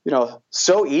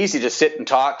 so easy to sit and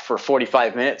talk for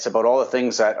 45 minutes about all the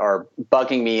things that are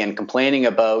bugging me and complaining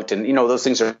about. And, those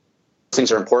things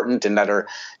are important and that are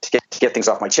to get things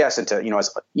off my chest and to,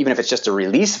 even if it's just a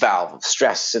release valve of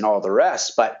stress and all the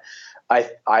rest. But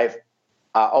I've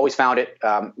always found it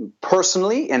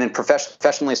personally and then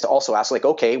professionally is to also ask, like,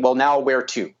 okay, well, now where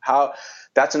to? How?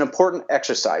 That's an important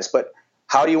exercise, but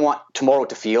how do you want tomorrow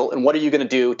to feel, and what are you going to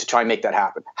do to try and make that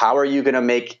happen? How are you going to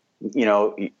make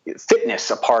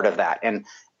fitness a part of that, and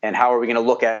how are we going to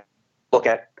look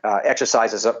at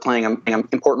exercises playing an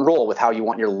important role with how you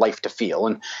want your life to feel,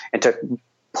 and to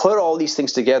put all these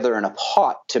things together in a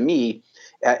pot, to me,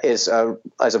 is a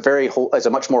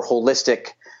much more holistic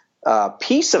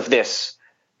piece of this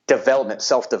development,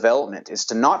 self-development, is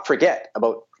to not forget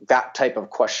about that type of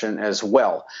question as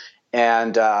well.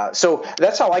 And so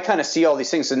that's how I kind of see all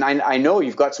these things. And I know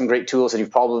you've got some great tools, and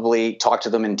you've probably talked to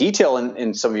them in detail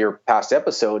in some of your past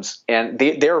episodes, and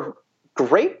they're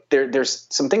great. There's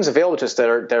some things available to us that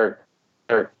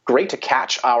are great to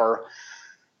catch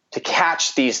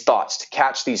these thoughts, to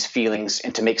catch these feelings,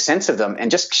 and to make sense of them.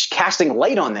 And just casting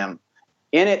light on them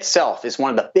in itself is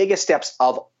one of the biggest steps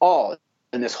of all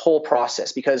in this whole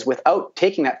process, because without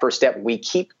taking that first step, we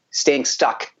keep staying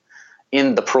stuck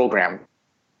in the program,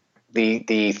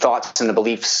 the thoughts and the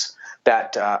beliefs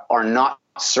that are not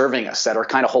serving us, that are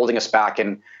kind of holding us back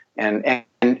and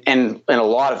in a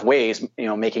lot of ways,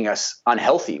 making us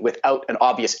unhealthy without an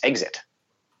obvious exit.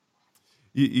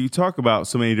 You talk about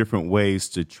so many different ways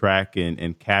to track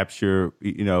and capture.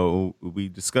 We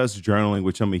discussed journaling,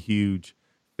 which I'm a huge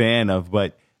fan of,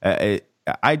 but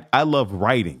I love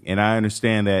writing, and I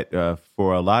understand that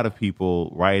for a lot of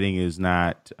people, writing is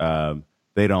not.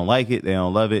 They don't like it. They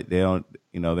don't love it. They don't.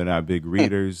 They're not big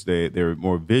readers. They're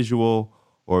more visual,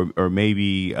 or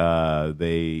maybe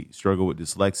they struggle with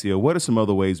dyslexia. What are some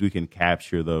other ways we can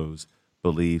capture those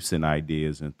beliefs and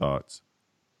ideas and thoughts?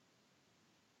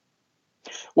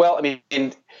 Well, I mean,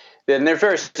 then there are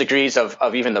various degrees of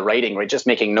even the writing, right? Just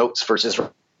making notes versus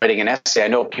writing an essay. I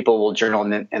know people will journal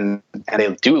and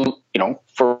they do,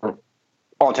 for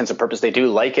all intents and purposes, they do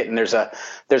like it. And there's a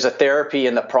therapy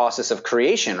in the process of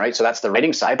creation, right? So that's the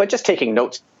writing side. But just taking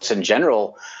notes in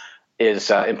general is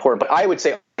important. But I would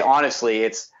say, honestly,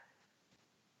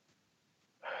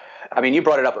 you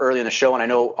brought it up early in the show, and I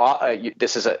know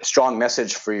this is a strong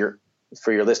message for your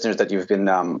listeners that you've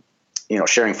been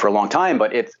sharing for a long time,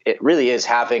 but it really is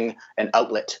having an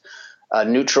outlet, a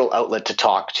neutral outlet to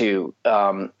talk to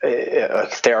a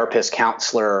therapist,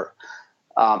 counselor.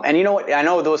 And you know what? I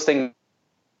know those things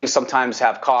sometimes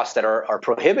have costs that are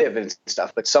prohibitive and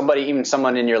stuff, but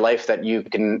someone in your life that you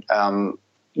can,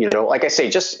 like I say,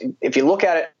 just if you look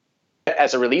at it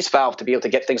as a release valve to be able to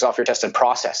get things off your chest and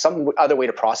process, some other way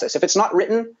to process. If it's not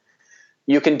written,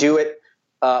 you can do it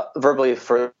verbally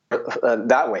for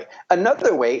that way.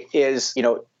 Another way is,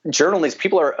 journaling.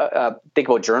 People are think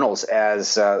about journals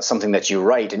as something that you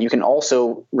write, and you can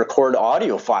also record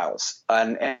audio files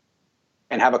and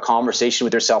have a conversation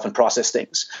with yourself and process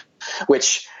things,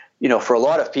 which for a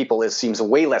lot of people it seems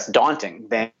way less daunting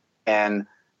than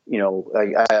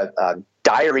a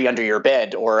diary under your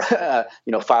bed, or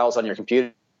files on your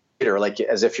computer, like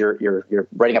as if you're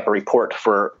writing up a report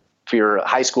for your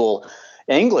high school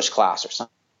English class or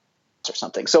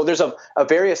something. So there's a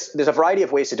variety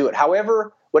of ways to do it.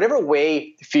 However, whatever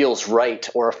way feels right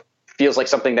or feels like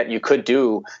something that you could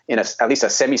do in at least a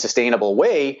semi-sustainable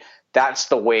way, that's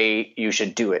the way you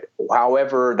should do it,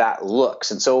 however that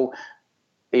looks. And so,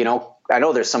 I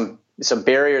know there's some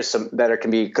barriers that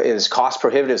can be is cost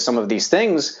prohibitive, some of these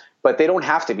things, but they don't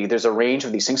have to be. There's a range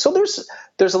of these things. So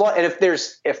there's a lot. And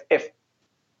if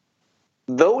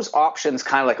those options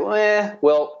kind of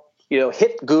like,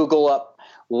 hit Google up,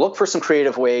 look for some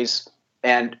creative ways,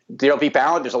 and there'll be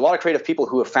bound. There's a lot of creative people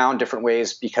who have found different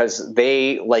ways because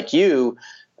they, like you,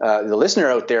 the listener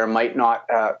out there, might not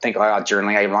think,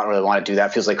 journaling, I don't really want to do that.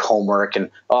 It feels like homework.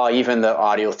 And even the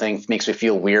audio thing makes me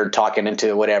feel weird talking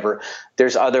into whatever.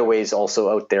 There's other ways also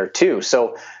out there too.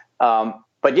 So,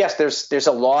 but yes, there's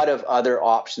a lot of other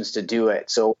options to do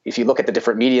it. So if you look at the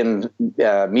different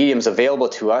mediums available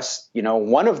to us,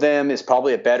 one of them is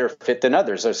probably a better fit than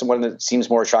others. There's one that seems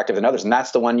more attractive than others. And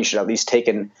that's the one you should at least take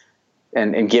and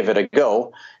give it a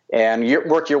go. And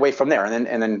work your way from there,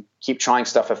 and then keep trying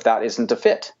stuff if that isn't a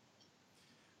fit.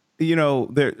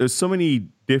 There's so many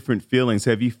different feelings.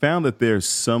 Have you found that there's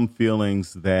some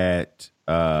feelings that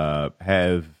that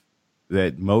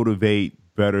motivate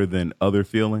better than other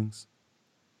feelings?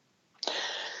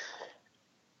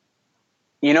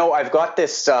 I've got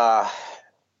this. Part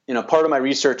of my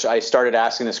research, I started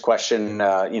asking this question.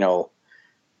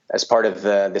 As part of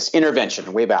this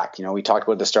intervention way back, we talked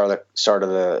about the start of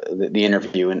the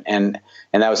interview, and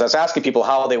I was asking people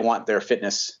how they want their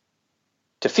fitness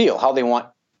to feel, how they want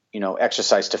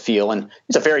exercise to feel, and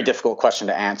it's a very difficult question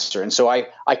to answer. And so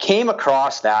I came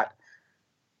across that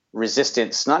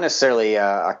resistance, not necessarily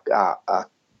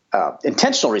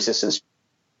intentional resistance,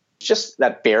 just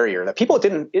that barrier that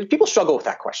people struggle with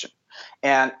that question.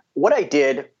 And what I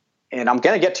did, and I'm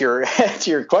going to get to your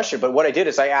to your question, but what I did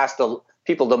is I asked the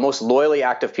most loyally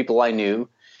active people I knew,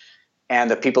 and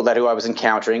the people who I was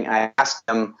encountering, I asked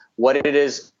them what it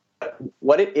is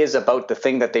about the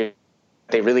thing that they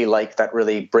really like that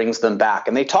really brings them back.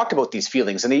 And they talked about these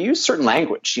feelings, and they used certain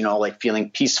language, like feeling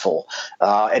peaceful,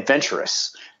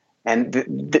 adventurous, and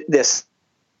this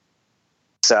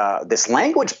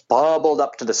language bubbled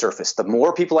up to the surface. The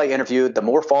more people I interviewed, the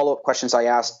more follow-up questions I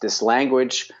asked, this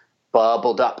language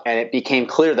bubbled up, and it became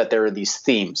clear that there are these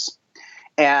themes.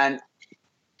 And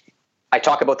I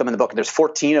talk about them in the book, and there's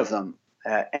 14 of them.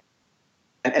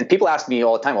 And people ask me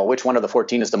all the time, well, which one of the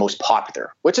 14 is the most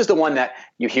popular? Which is the one that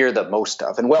you hear the most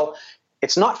of? And well,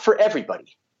 it's not for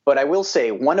everybody, but I will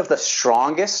say one of the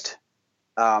strongest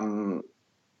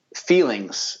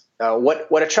feelings,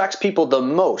 what attracts people the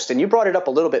most, and you brought it up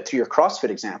a little bit through your CrossFit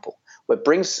example, what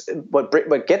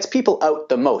gets people out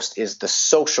the most is the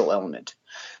social element.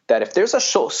 That if there's a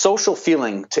social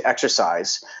feeling to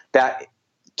exercise, that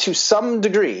to some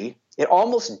degree, it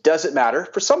almost doesn't matter.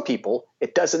 For some people,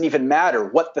 it doesn't even matter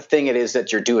what the thing it is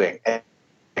that you're doing.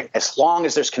 As long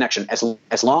as there's connection,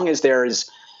 as long as there is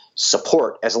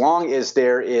support, as long as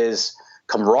there is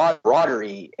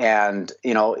camaraderie and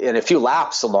a few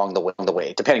laughs along the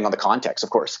way, depending on the context, of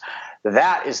course,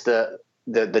 that is the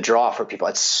draw for people.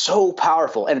 It's so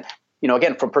powerful. And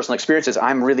again, from personal experiences,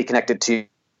 I'm really connected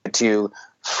to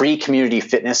free community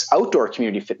fitness, outdoor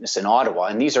community fitness in Ottawa,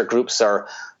 and these are groups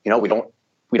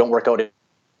we don't work out in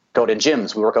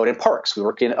gyms. We work out in parks. We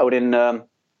work out in on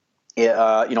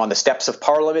the steps of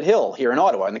Parliament Hill here in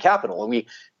Ottawa, in the capital. And we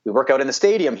work out in the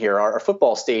stadium here, our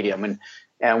football stadium. And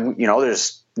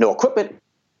there's no equipment.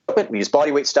 We use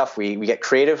bodyweight stuff. We get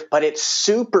creative, but it's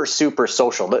super, super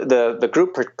social. The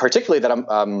group particularly that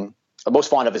I'm most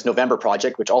fond of is November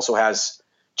Project, which also has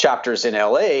chapters in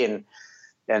LA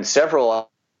and several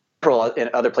in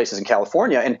other places in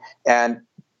California. And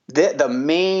the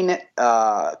main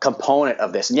component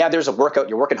of this, and there's a workout,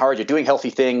 you're working hard, you're doing healthy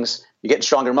things, you're getting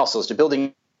stronger muscles, you're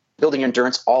building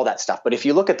endurance, all that stuff. But if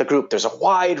you look at the group, there's a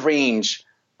wide range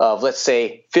of, let's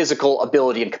say, physical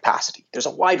ability and capacity. There's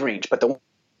a wide range, but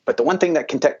the one thing that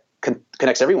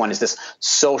connects everyone is this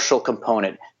social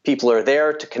component. People are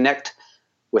there to connect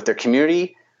with their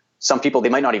community. Some people they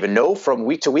might not even know from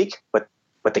week to week, but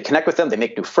they connect with them, they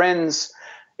make new friends.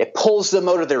 It pulls them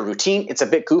out of their routine. It's a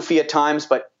bit goofy at times,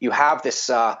 but you have this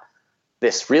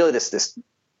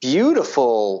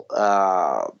beautiful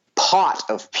pot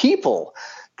of people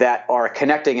that are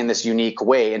connecting in this unique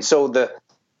way. And so the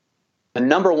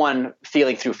number one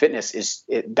feeling through fitness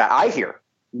that I hear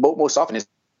most often is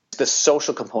the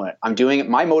social component. I'm doing it.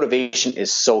 My motivation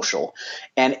is social.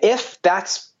 And if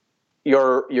that's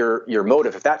your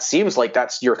motive, if that seems like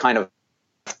that's your kind of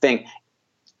thing,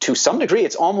 to some degree,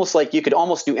 it's almost like you could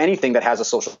almost do anything that has a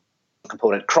social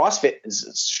component. CrossFit is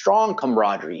strong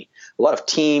camaraderie, a lot of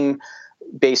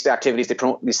team-based activities. They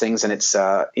promote these things, and it's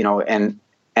and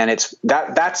it's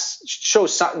that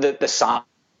shows the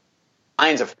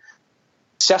signs of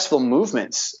successful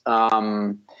movements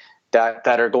that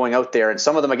are going out there, and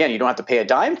some of them, again, you don't have to pay a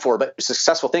dime for, but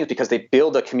successful things because they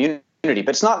build a community. But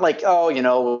it's not like,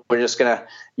 we're just going to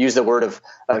use the word of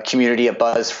community, a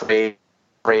buzz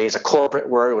phrase, a corporate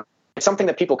word. It's something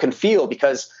that people can feel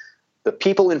because the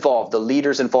people involved, the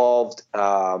leaders involved,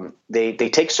 they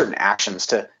take certain actions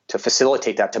to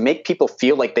facilitate that, to make people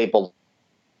feel like they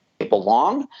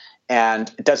belong.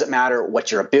 And it doesn't matter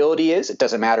what your ability is. It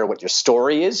doesn't matter what your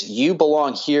story is. You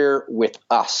belong here with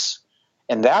us.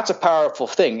 And that's a powerful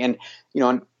thing. And,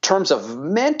 in terms of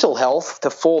mental health, to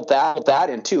fold that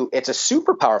into, it's a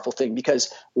super powerful thing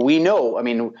because we know,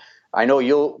 I know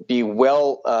you'll be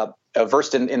well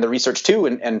versed in the research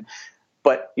too.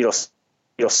 But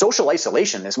social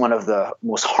isolation is one of the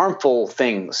most harmful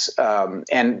things. And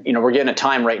we're getting a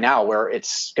time right now where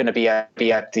it's going to be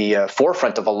at the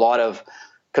forefront of a lot of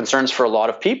concerns for a lot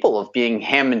of people, of being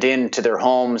hemmed into their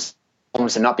homes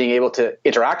and not being able to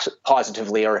interact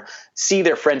positively or see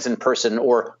their friends in person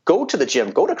or go to the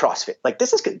gym, go to CrossFit. Like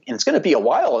this is, and it's going to be a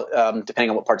while, depending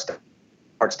on what parts of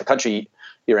the country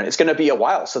you're in. It's going to be a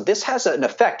while. So this has an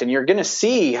effect, and you're going to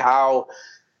see how,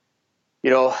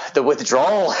 the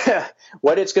withdrawal,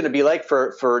 what it's going to be like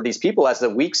for these people as the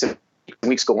weeks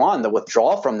go on, the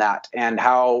withdrawal from that, and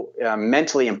how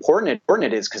mentally important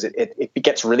it is, because it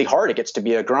gets really hard. It gets to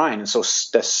be a grind. And so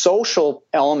the social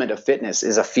element of fitness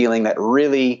is a feeling that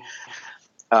really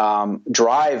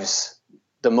drives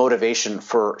the motivation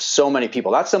for so many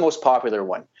people. That's the most popular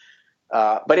one.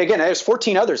 But again, there's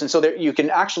 14 others. And so you can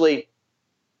actually,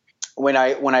 when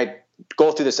I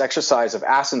go through this exercise of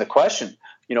asking the question,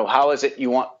 how is it you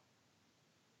want,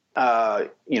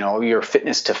 your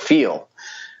fitness to feel?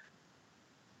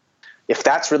 If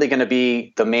that's really going to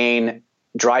be the main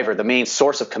driver, the main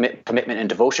source of commitment and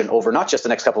devotion over not just the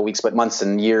next couple of weeks, but months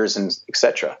and years and et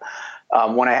cetera.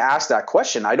 When I ask that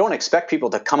question, I don't expect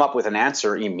people to come up with an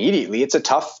answer immediately. It's a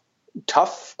tough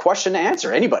question to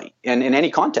answer, anybody, in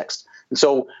any context. And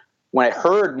so when I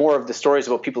heard more of the stories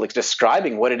about people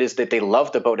describing what it is that they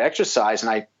loved about exercise, and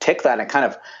I take that and kind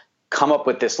of come up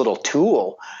with this little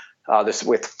tool, this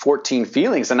with 14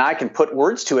 feelings, and I can put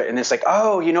words to it, and it's like,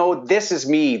 this is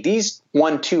me. These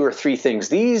 1, 2, or 3 things,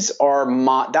 these are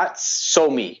that's so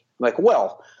me. Like,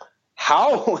 well,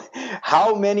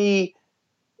 how many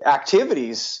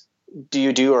activities do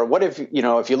you do, or what if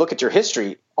you look at your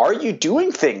history, are you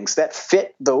doing things that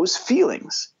fit those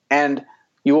feelings? And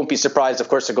you won't be surprised, of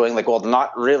course, they're going like, well,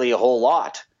 not really a whole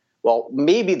lot. Well,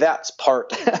 maybe that's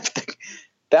part of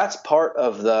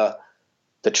the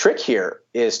trick here,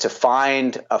 is to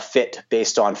find a fit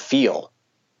based on feel.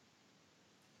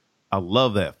 I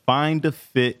love that. Find a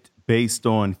fit based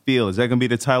on feel. Is that going to be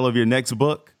the title of your next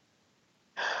book?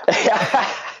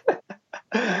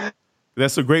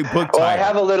 That's a great book title. Well, I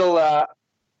have a little, I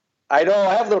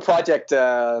have a little project,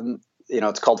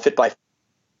 it's called Fit by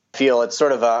Feel. It's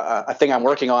sort of a thing I'm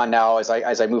working on now as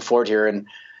I move forward here. And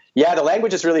yeah, the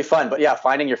language is really fun, but yeah,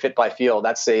 finding your fit by feel,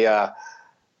 that's it.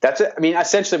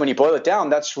 Essentially, when you boil it down,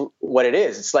 that's what it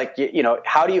is. It's like,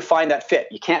 how do you find that fit?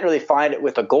 You can't really find it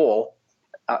with a goal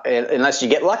unless you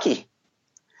get lucky.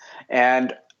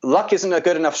 And luck isn't a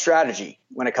good enough strategy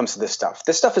when it comes to this stuff.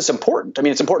 This stuff is important.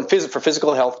 It's important for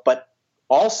physical health, but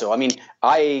also,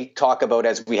 I talk about,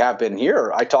 as we have been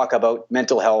here, I talk about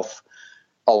mental health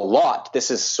a lot.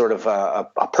 This is sort of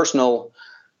a personal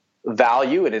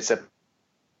value, and it's a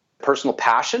personal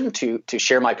passion to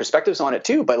share my perspectives on it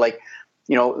too. But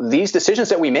these decisions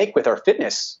that we make with our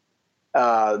fitness,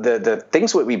 the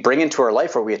things that we bring into our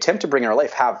life, or we attempt to bring in our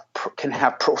life, can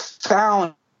have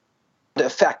profound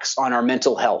effects on our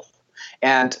mental health,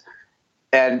 and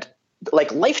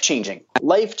like life-changing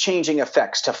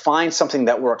effects. To find something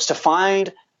that works, to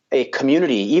find a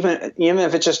community, even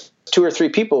if it's just 2 or 3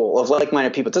 people of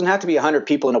like-minded people. It doesn't have to be 100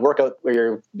 people in a workout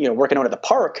where you're working out at the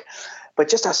park, but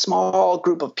just a small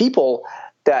group of people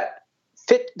that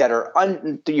fit,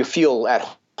 that you feel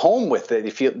at home with, that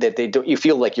you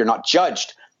feel like you're not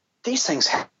judged. These things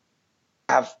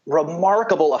have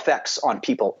remarkable effects on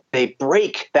people. They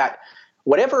break that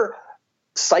whatever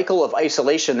cycle of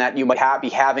isolation that you might be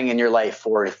having in your life,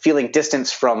 or feeling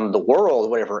distance from the world,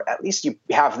 whatever. At least you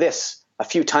have this a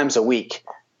few times a week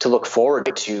to look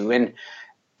forward to. And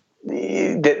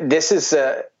this is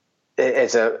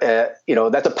it's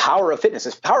that's a power of fitness.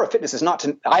 The power of fitness is not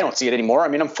to, I don't see it anymore. I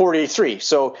mean, I'm 43,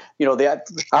 so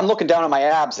I'm looking down on my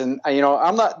abs, and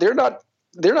they're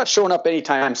not showing up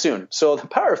anytime soon. So the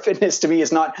power of fitness to me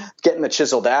is not getting the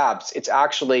chiseled abs. It's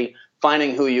actually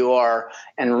finding who you are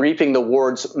and reaping the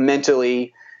rewards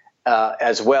mentally,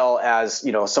 as well as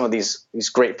some of these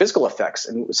great physical effects.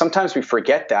 And sometimes we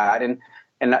forget that. And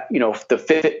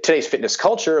today's fitness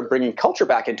culture, bringing culture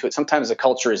back into it, sometimes the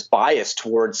culture is biased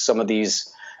towards some of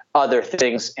these other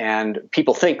things, and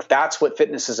people think that's what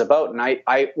fitness is about. And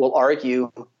I will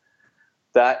argue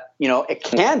that it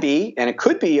can be, and it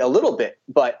could be a little bit,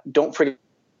 but don't forget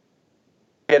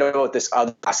about this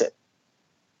other facet.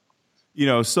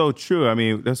 So true. I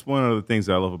mean, that's one of the things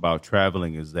I love about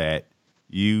traveling is that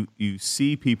you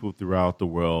see people throughout the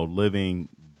world living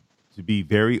to be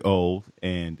very old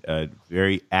and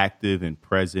very active and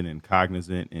present and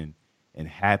cognizant and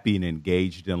happy and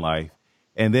engaged in life,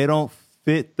 and they don't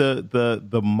fit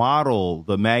the model,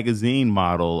 the magazine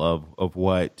model of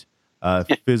what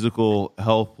physical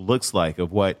health looks like,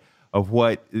 of what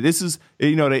this is.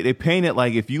 They paint it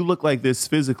like if you look like this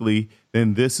physically,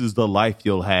 then this is the life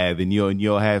you'll have, and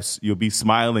you'll be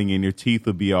smiling and your teeth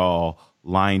will be all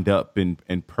lined up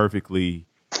and perfectly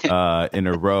in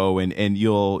a row, and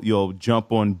you'll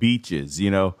jump on beaches,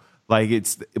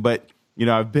 but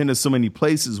I've been to so many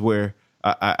places where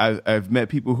I've met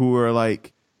people who are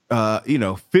like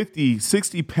 50,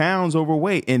 60 pounds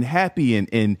overweight and happy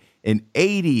and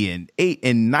 80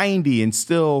 and 90 and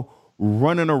still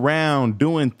running around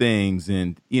doing things.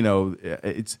 And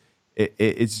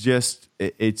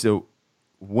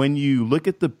when you look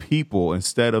at the people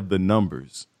instead of the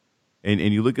numbers, and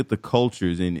you look at the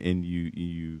cultures, and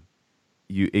you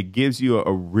it gives you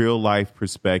a real life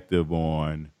perspective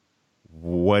on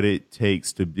what it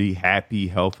takes to be happy,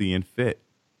 healthy, and fit.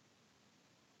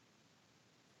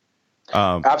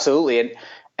 Absolutely,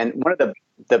 and one of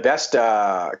the best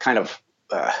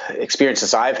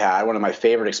experiences I've had, one of my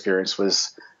favorite experiences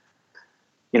was,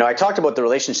 I talked about the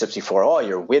relationships before. Oh,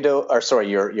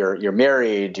 you're you're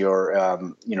married,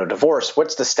 you're divorced.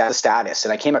 What's the status?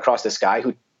 And I came across this guy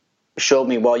who showed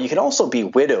me, well, you can also be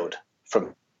widowed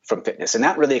from fitness. And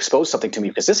that really exposed something to me,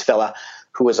 because this fella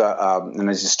who was and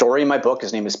there's a story in my book,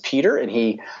 his name is Peter, and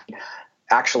he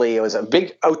actually was a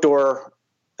big outdoor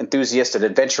enthusiast, an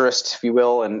adventurist, if you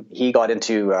will. And he got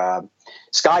into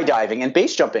skydiving and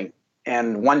base jumping.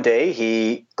 And one day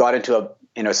he got into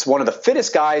one of the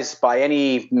fittest guys by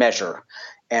any measure.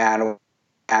 And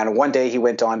one day he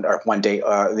went on a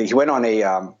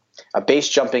base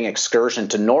jumping excursion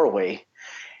to Norway.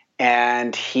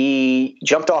 And he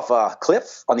jumped off a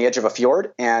cliff on the edge of a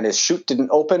fjord, and his chute didn't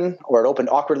open, or it opened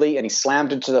awkwardly, and he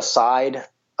slammed into the side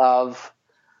of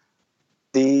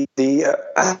the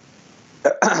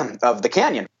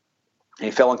canyon. And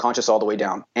he fell unconscious all the way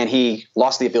down, and he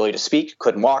lost the ability to speak,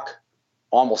 couldn't walk,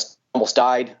 almost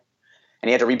died, and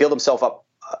he had to rebuild himself up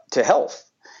to health.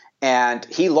 And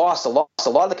he lost a lot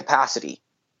of the capacity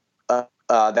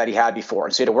that he had before,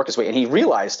 and so he had to work his way. And he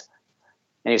realized.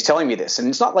 And he was telling me this, and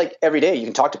it's not like every day you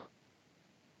can talk to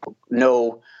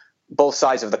know both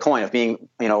sides of the coin of being,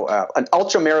 an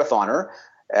ultra marathoner,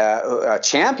 a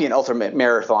champion ultra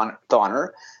marathoner,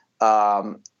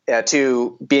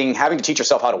 to having to teach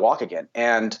yourself how to walk again,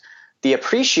 and the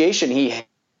appreciation he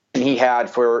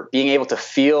had for being able to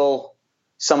feel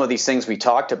some of these things we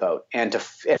talked about, and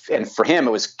for him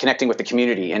it was connecting with the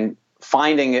community and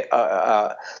finding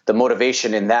the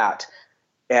motivation in that.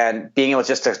 And being able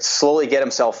just to slowly get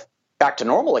himself back to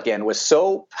normal again was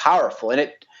so powerful. And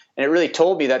it really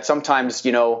told me that sometimes,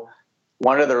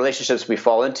 one of the relationships we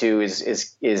fall into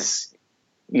is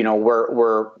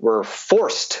we're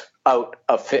forced out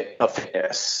of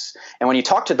fitness. And when you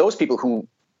talk to those people who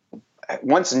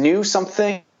once knew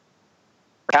something,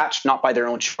 attached not by their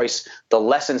own choice, the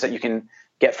lessons that you can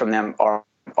get from them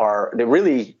they're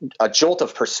really a jolt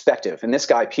of perspective. And this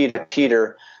guy,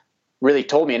 Peter really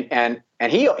told me, and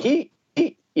he and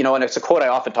it's a quote I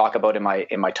often talk about in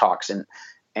my talks,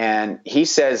 and he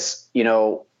says,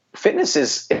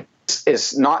 fitness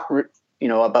is not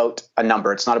about a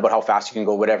number. It's not about how fast you can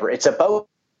go, whatever. It's about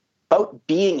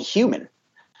being human.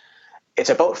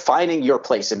 It's about finding your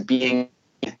place and being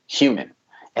human,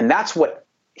 and that's what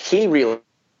he realized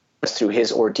through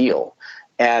his ordeal.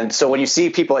 And so when you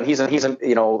see people, and he's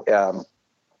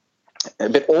a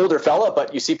bit older fella,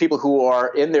 but you see people who are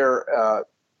in their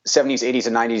 70s, 80s,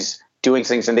 and 90s doing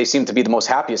things, and they seem to be the most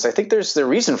happiest. I think there's the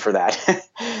reason for that.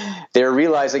 They're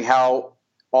realizing how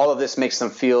all of this makes them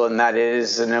feel, and that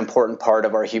is an important part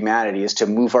of our humanity, is to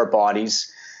move our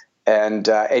bodies. And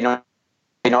and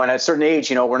at a certain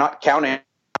age, we're not counting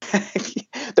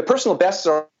the personal bests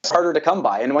are harder to come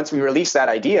by. And once we release that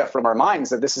idea from our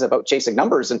minds that this is about chasing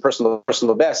numbers and personal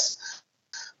bests,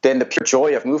 then the pure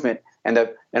joy of movement and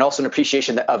also an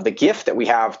appreciation of the gift that we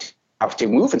have to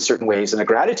move in certain ways and the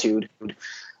gratitude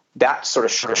that sort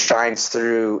of shines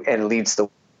through and leads the.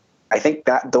 I think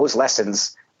that those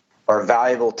lessons are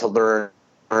valuable to learn,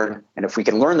 and if we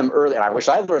can learn them early, and I wish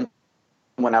I learned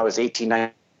when I was 18,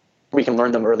 19, we can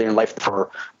learn them early in life for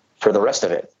the rest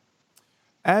of it.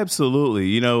 Absolutely.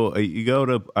 You know, you go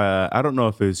to, I don't know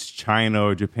if it's China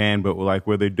or Japan, but like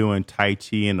where they're doing Tai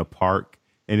Chi in the park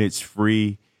and it's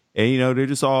free. And, you know, they're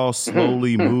just all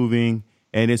slowly moving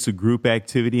and it's a group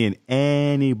activity and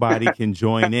anybody can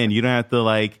join in. You don't have to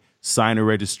like sign a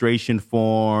registration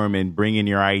form and bring in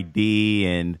your ID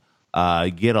and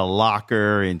get a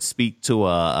locker and speak to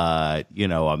a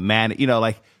man,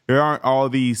 like there aren't all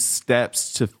these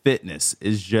steps to fitness.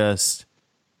 It's just,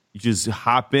 you just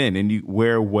hop in and you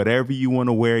wear whatever you want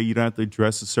to wear. You don't have to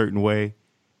dress a certain way.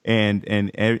 And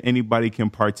anybody can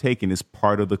partake, and it's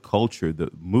part of the culture, the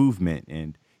movement.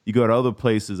 And you go to other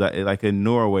places like in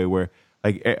Norway where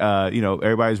like,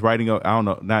 everybody's riding I don't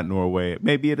know, not Norway.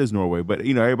 Maybe it is Norway, but,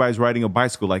 everybody's riding a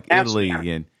bicycle like Italy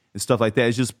and stuff like that.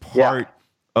 It's just part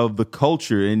of the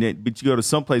culture. But you go to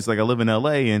some place like I live in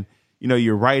LA and,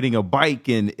 you're riding a bike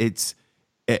and it's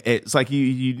like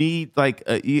you need like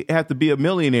you have to be a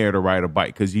millionaire to ride a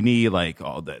bike because you need like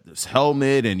all this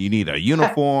helmet and you need a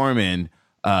uniform and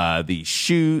the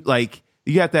shoe. Like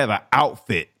you have to have an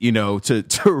outfit,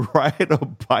 to ride a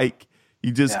bike.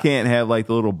 You just can't have like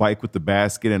the little bike with the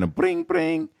basket and a bring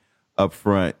bring up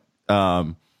front.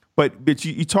 But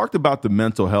you talked about the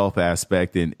mental health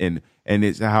aspect and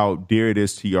it's how dear it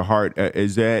is to your heart.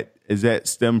 Is that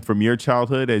stem from your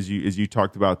childhood as you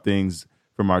talked about things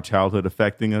from our childhood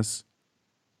affecting us?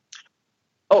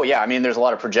 Oh yeah. I mean, there's a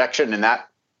lot of projection in that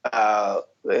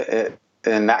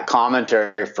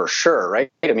commentary for sure.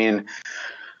 Right. I mean,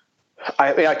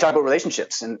 I talk about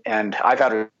relationships and I've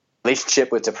had a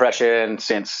relationship with depression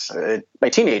since my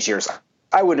teenage years.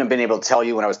 I wouldn't have been able to tell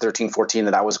you when I was 13, 14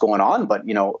 that was going on, but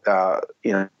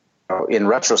in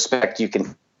retrospect, you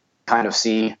can kind of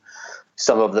see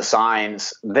some of the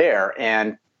signs there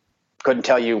and couldn't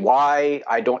tell you why.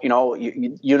 I don't, all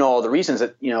the reasons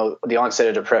that, the onset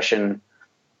of depression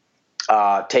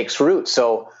takes root.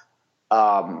 So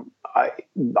I'm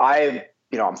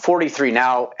 43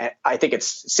 now. And I think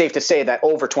it's safe to say that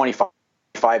over 25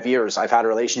 years, I've had a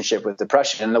relationship with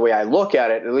depression. And the way I look at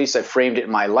it, at least I've framed it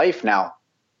in my life now,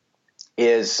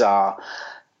 is I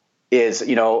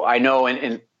know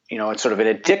it's sort of an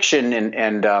addiction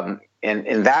and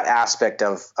in that aspect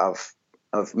of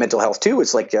mental health too.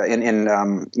 It's like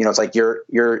it's like you're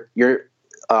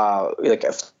like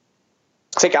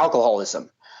take alcoholism.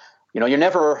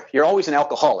 You're always an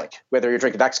alcoholic, whether you're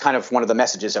drinking. That's kind of one of the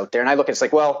messages out there. And I look at it's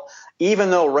like, well,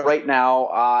 even though right now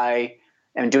I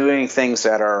am doing things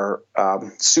that are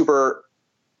super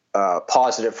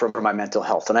positive for my mental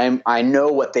health, and I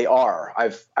know what they are.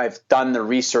 I've done the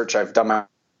research. I've done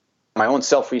my own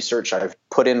self research. I've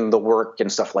put in the work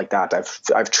and stuff like that.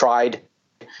 I've tried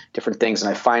different things,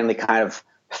 and I finally kind of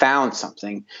found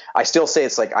something. I still say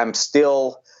it's like I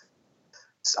still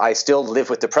live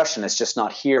with depression. It's just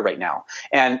not here right now.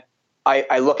 And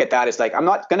I look at that as like, I'm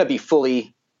not going to be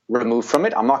fully removed from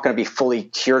it. I'm not going to be fully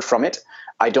cured from it.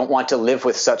 I don't want to live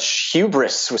with such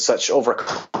hubris, with such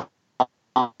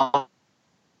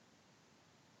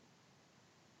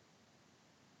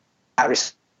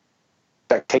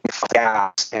taking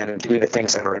gas and doing the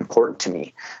things that are important to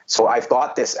me. So I've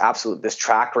got this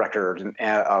track record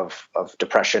of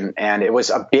depression, and it was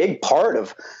a big part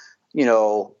of,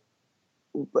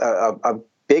 a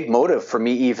big motive for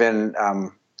me even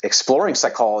exploring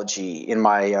psychology in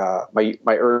my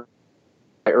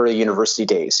early university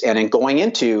days, and in going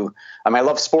into. I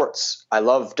loved sports. I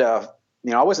loved. I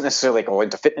wasn't necessarily going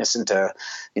into fitness, into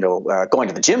going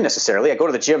to the gym necessarily. I go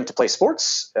to the gym to play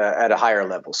sports at a higher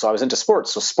level. So I was into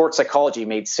sports. So sports psychology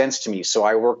made sense to me. So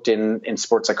I worked in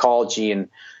sports psychology and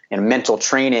mental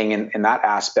training in that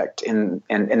aspect. And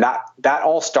that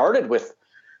all started with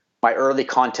my early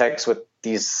context with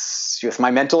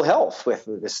my mental health, with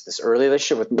this early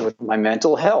relationship with my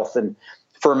mental health. And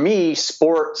for me,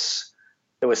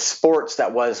 it was sports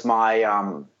that was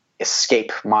my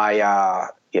escape,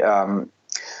 my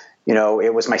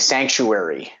it was my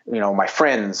sanctuary. My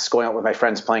friends, going out with my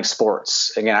friends playing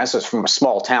sports. Again, I was from a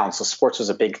small town, so sports was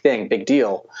a big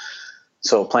deal.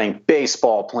 So playing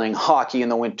baseball, playing hockey in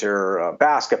the winter,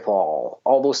 basketball,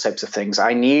 all those types of things.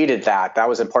 I needed that. That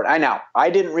was important. I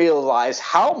didn't realize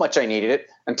how much I needed it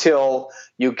until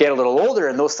you get a little older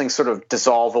and those things sort of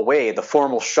dissolve away. The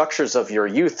formal structures of your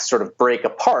youth sort of break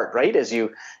apart, right? As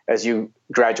you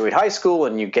graduate high school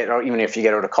and even if you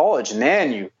get out of college, and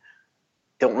then you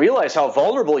don't realize how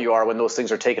vulnerable you are when those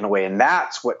things are taken away. And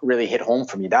that's what really hit home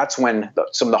for me. That's when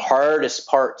some of the hardest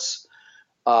parts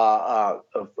of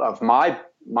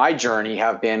my journey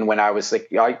have been when I was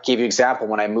like, I gave you an example,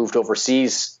 when I moved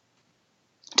overseas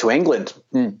to England,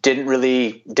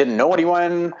 didn't know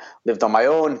anyone, lived on my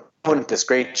own, this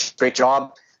great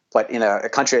job, but in a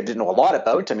country I didn't know a lot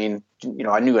about. I mean,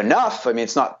 I knew enough. I mean,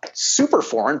 it's not super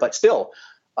foreign, but still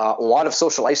a lot of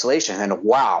social isolation. And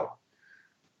wow,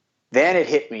 then it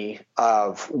hit me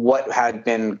of what had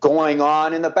been going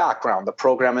on in the background, the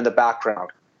program in the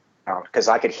background, because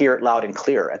I could hear it loud and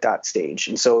clear at that stage.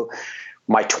 And so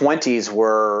my 20s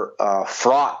were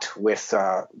fraught with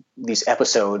these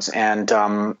episodes and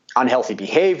unhealthy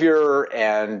behavior.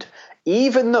 And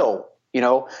even though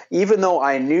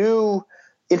I knew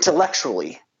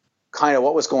intellectually kind of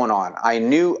what was going on, I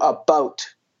knew about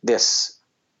this,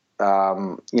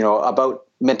 about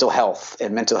mental health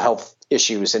and mental health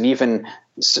issues and even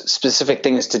specific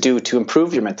things to do to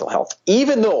improve your mental health.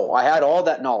 Even though I had all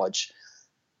that knowledge,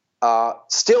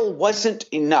 still wasn't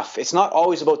enough. It's not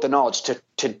always about the knowledge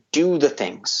to do the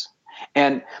things.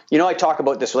 And, I talk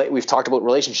about this, we've talked about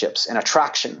relationships and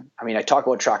attraction. I mean, I talk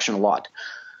about attraction a lot.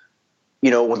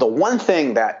 The one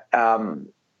thing that,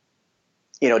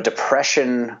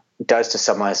 depression does to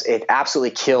someone is it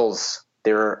absolutely kills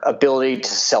their ability to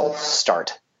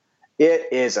self-start.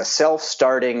 It is a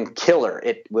self-starting killer.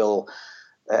 It will,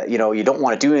 you don't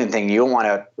want to do anything. You don't want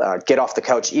to get off the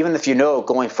couch, even if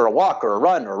going for a walk or a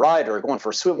run or a ride or going for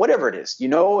a swim, whatever it is.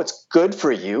 It's good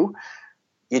for you.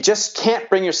 You just can't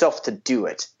bring yourself to do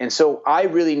it. And so I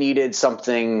really needed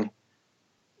something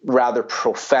rather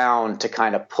profound to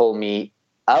kind of pull me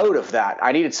out of that.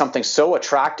 I needed something so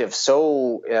attractive,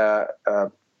 so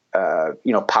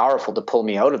powerful to pull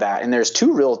me out of that. And there's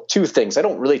two things. I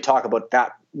don't really talk about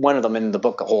that, one of them in the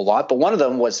book a whole lot, but one of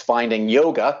them was finding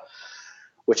yoga,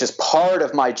 which is part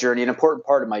of my journey, an important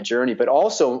part of my journey, but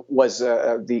also was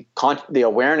the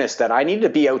awareness that I needed to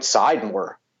be outside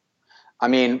more. I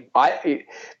mean,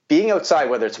 being outside,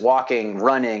 whether it's walking,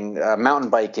 running, mountain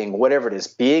biking, whatever it is,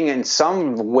 being in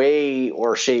some way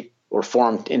or shape or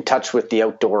form in touch with the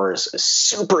outdoors is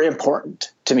super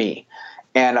important to me.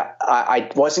 And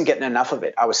I wasn't getting enough of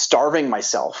it. I was starving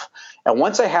myself. And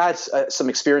once I had some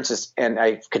experiences and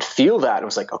I could feel that, it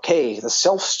was like, okay, the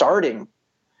self-starting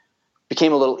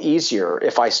became a little easier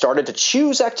if I started to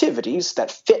choose activities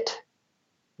that fit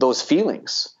those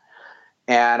feelings.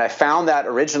 And I found that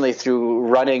originally through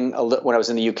running. When I was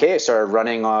in the UK, I started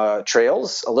running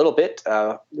trails a little bit,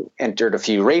 entered a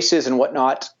few races and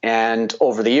whatnot. And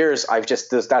over the years,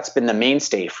 that's been the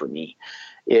mainstay for me,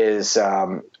 is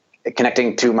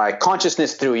connecting to my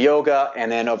consciousness through yoga.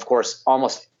 And then, of course,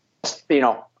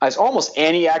 as almost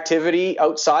any activity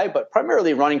outside, but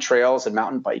primarily running trails and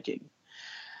mountain biking.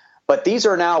 But these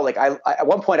are now at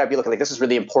one point I'd be looking like this is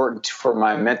really important for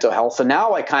my mental health. And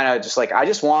now I kind of just I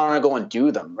just want to go and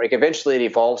do them. Eventually it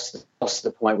evolves to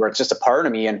the point where it's just a part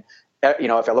of me. And,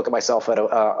 if I look at myself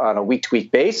on a week to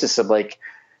week basis of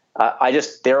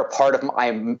they're a part of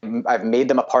I've made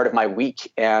them a part of my week.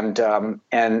 And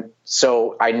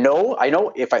so I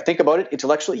know if I think about it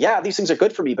intellectually, yeah, these things are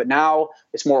good for me, but now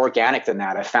it's more organic than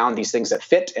that. I found these things that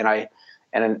fit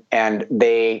and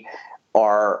they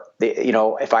are,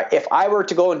 if I were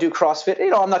to go and do CrossFit,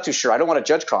 I'm not too sure. I don't want to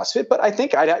judge CrossFit, but I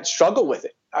think I'd struggle with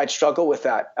it. I'd struggle with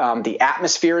that. The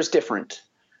atmosphere is different.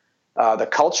 The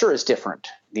culture is different.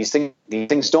 These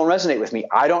things don't resonate with me.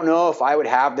 I don't know if I would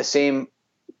have the same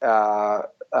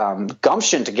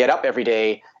gumption to get up every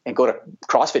day and go to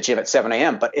CrossFit gym at 7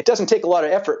 a.m. But it doesn't take a lot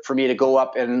of effort for me to go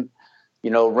up and,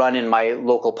 run in my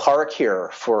local park here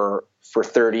for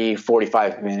 30,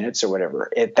 45 minutes or whatever.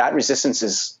 That resistance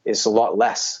is a lot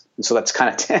less. And so that's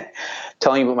kind of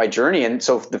telling you about my journey. And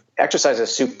so the exercise is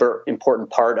a super important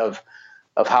part of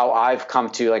how I've come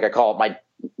to, I call it my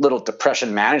little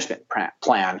depression management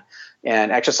plan.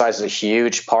 And exercise is a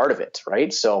huge part of it,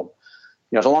 right? So,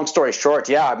 it's a long story short.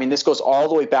 Yeah, I mean, this goes all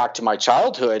the way back to my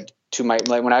childhood, to my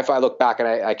when I look back and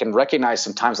I can recognize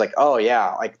sometimes oh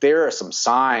yeah, there are some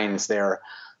signs there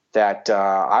that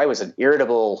I was an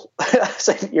irritable,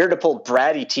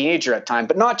 bratty teenager at times,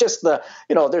 but not just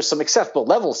there's some acceptable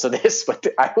levels to this, but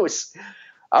I was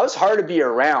hard to be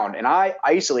around, and I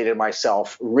isolated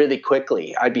myself really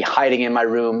quickly. I'd be hiding in my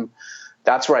room.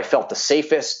 That's where I felt the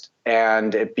safest,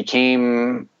 and it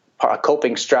became a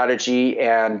coping strategy.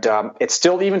 And it's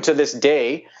still, even to this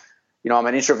day, I'm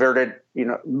an introverted,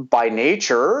 by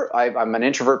nature. I'm an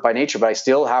introvert by nature, but I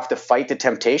still have to fight the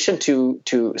temptation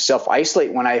to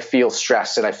self-isolate when I feel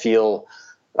stressed and I feel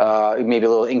maybe a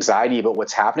little anxiety about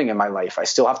what's happening in my life. I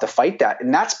still have to fight that.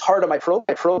 And that's part of my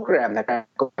program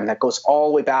that goes all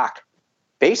the way back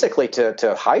basically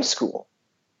to high school.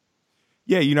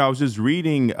 Yeah, I was just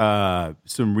reading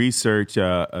some research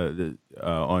on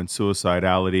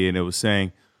suicidality, and it was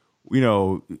saying,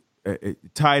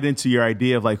 tied into your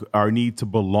idea of like our need to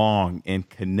belong and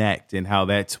connect, and how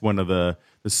that's one of the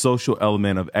social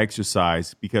element of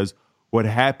exercise. Because what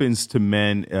happens to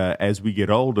men as we get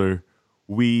older,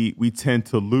 we tend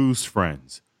to lose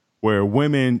friends, where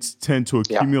women tend to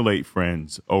accumulate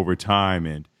friends over time,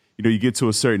 and you get to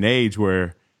a certain age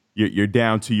where you're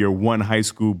down to your one high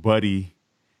school buddy,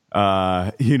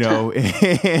 and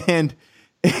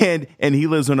he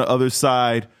lives on the other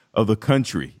side of the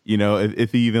country,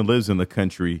 if he even lives in the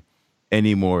country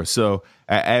anymore. So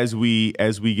as we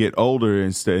get older,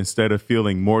 instead of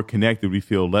feeling more connected, we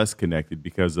feel less connected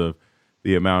because of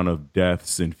the amount of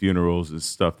deaths and funerals and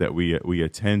stuff that we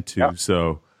attend to. Yep.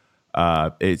 So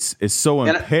it's so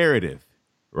imperative,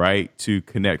 right, to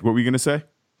connect. What were you going to say?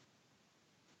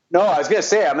 No, I was going to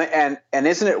say, and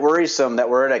isn't it worrisome that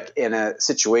we're in a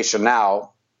situation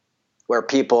now where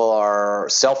people are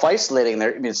self-isolating?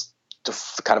 It's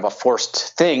kind of a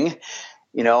forced thing,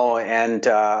 and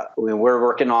we're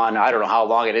working on, I don't know how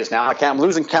long it is now. I'm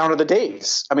losing count of the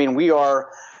days. We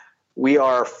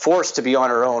are forced to be on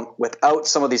our own without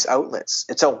some of these outlets.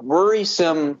 It's a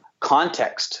worrisome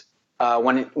context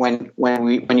when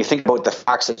you think about the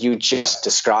facts that you just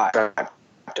described,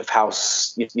 of how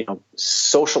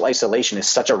social isolation is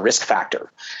such a risk factor.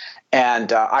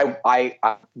 And I'm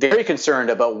very concerned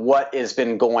about what has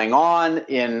been going on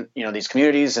in these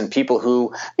communities, and people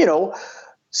who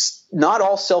not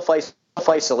all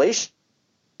self-isolation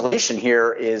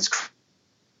here is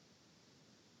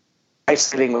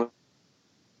isolating.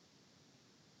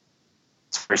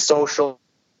 It's very social.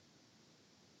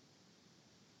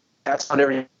 That's not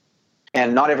everything.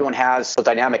 And not everyone has a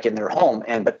dynamic in their home,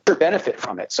 but they benefit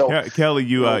from it. So, Kelly,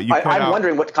 I'm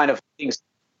wondering what kind of things.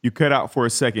 You cut out for a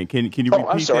second. Can you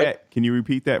repeat that? Can you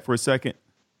repeat that for a second?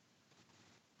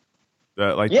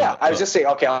 I was just saying.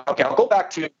 Okay, I'll go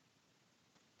back to.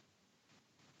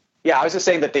 Yeah, I was just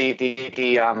saying that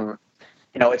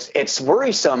it's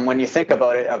worrisome when you think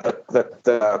about it, of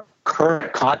the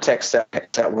current context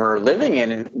that we're living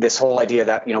in this whole idea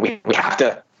that we have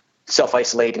to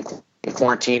self-isolate and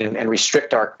quarantine and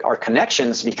restrict our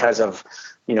connections because of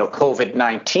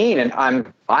COVID-19, and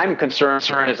I'm concerned,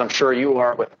 as I'm sure you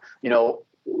are, with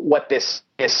what this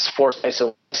forced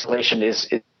isolation is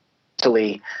to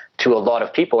a lot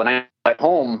of people. And I'm at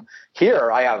home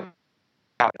here. I'm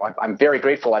very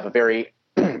grateful. I have a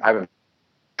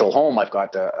home. I've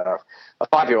got a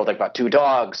 5-year-old. I've got 2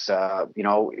 dogs.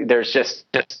 There's just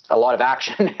a lot of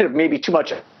action. Maybe too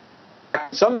much.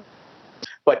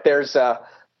 But there's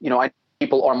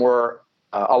people are more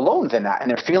alone than that, and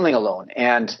they're feeling alone.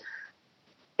 And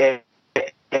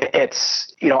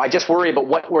it's I just worry about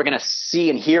what we're going to see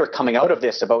and hear coming out of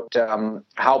this, about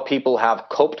how people have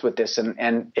coped with this,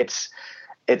 and it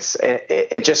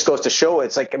just goes to show.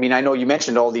 It's like, I know you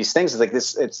mentioned all these things. It's like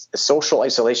this. It's social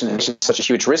isolation is such a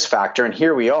huge risk factor, and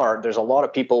here we are. There's a lot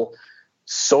of people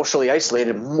socially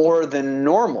isolated more than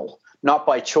normal, not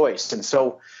by choice, and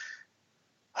so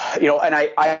and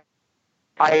I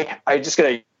just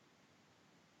going to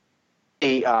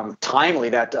be timely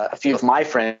that a few of my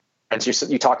friends,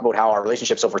 you talk about how our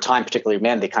relationships over time, particularly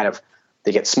men, they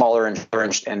get smaller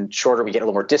and shorter. We get a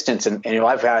little more distance, and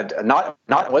I've had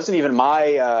it wasn't even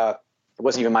my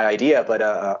idea, but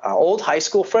an old high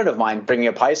school friend of mine, bringing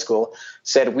up high school,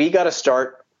 said we got to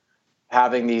start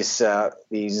having these Zooms.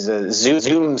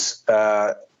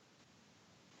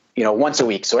 Once a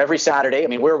week. So every Saturday,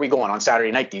 where are we going on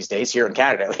Saturday night these days here in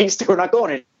Canada? At least we're not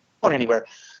going anywhere.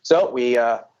 So we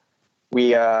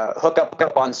hook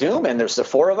up on Zoom, and there's the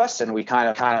 4 of us, and we kind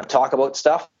of talk about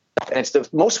stuff. And it's the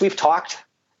most we've talked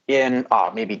in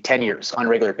maybe 10 years on a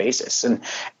regular basis. And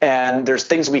there's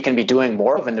things we can be doing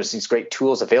more of, and there's these great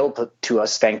tools available to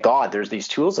us. Thank God there's these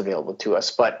tools available to us.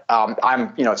 But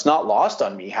it's not lost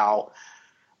on me how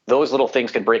those little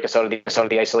things can break us out of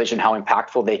the isolation, how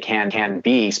impactful they can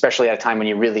be, especially at a time when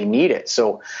you really need it.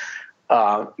 So,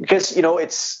 because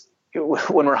it's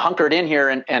when we're hunkered in here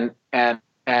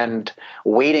and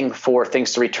waiting for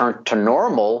things to return to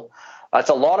normal, it's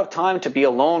a lot of time to be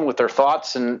alone with our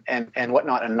thoughts and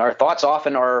whatnot. And our thoughts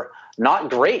often are not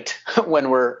great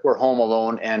when we're home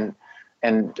alone and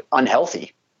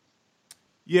unhealthy.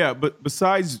 Yeah, but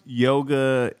besides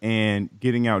yoga and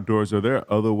getting outdoors, are there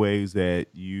other ways that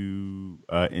you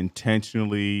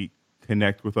intentionally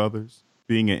connect with others,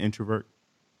 being an introvert?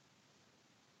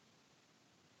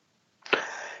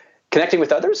 Connecting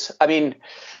with others. I mean,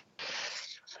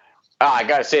 I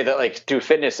got to say that like through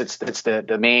fitness, it's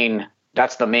the main.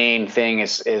 That's the main thing.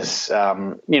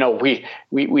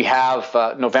 We have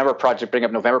November Project. Bring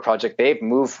up November Project. They've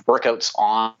moved workouts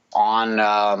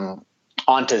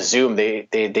onto Zoom. They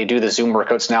do the Zoom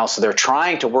workouts now. So they're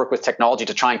trying to work with technology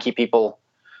to try and keep people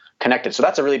connected. So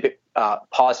that's a really big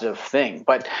positive thing.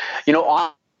 But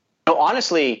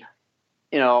honestly,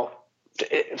 you know,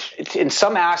 in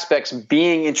some aspects,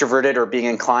 being introverted or being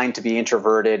inclined to be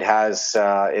introverted has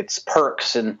its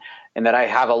perks, and that I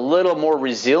have a little more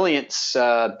resilience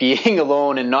being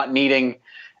alone and not needing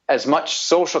as much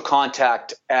social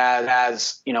contact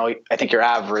as I think your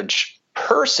average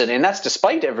person, and that's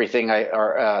despite everything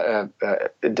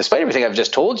despite everything I've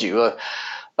just told you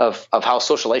of how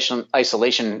social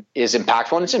isolation is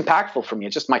impactful, and it's impactful for me.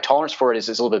 It's just my tolerance for it is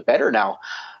a little bit better now.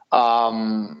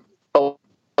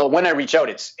 But when I reach out,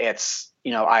 it's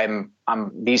I'm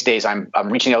these days I'm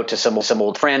reaching out to some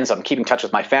old friends. I'm keeping in touch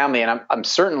with my family, and I'm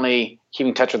certainly keeping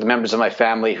in touch with the members of my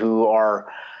family who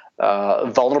are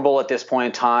vulnerable at this point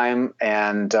in time,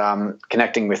 and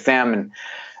connecting with them.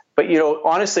 But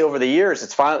honestly, over the years,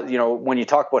 it's fine. When you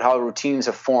talk about how routines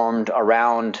have formed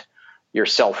around your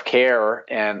self-care,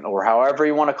 or however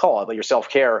you want to call it, but your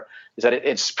self-care is that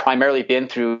it's primarily been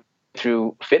through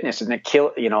fitness, and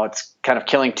it's kind of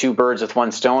killing two birds with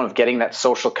one stone, of getting that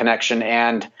social connection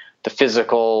and the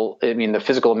physical and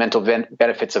mental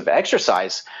benefits of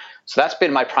exercise. So that's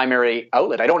been my primary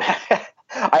outlet. I don't have,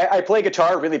 I play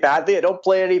guitar really badly. I don't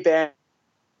play any band.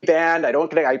 I don't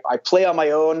connect. I play on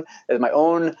my own as my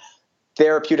own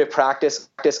therapeutic practice.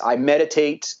 I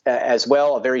meditate as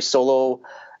well, a very solo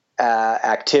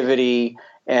activity.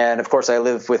 And of course, I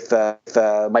live with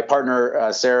my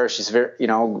partner, Sarah. She's very,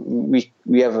 we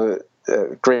have a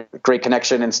great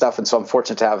connection and stuff. And so I'm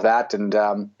fortunate to have that, and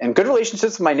good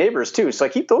relationships with my neighbors too. So I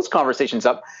keep those conversations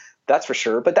up, that's for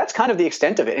sure. But that's kind of the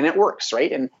extent of it, and it works,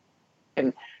 right?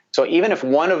 And so even if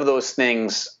one of those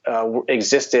things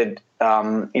existed,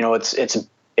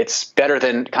 it's better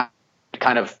than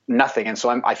kind of nothing. And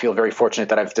so I feel very fortunate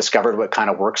that I've discovered what kind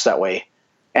of works that way.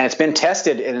 And it's been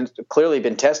tested, and it's clearly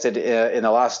been tested in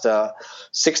the last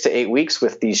 6 to 8 weeks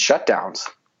with these shutdowns.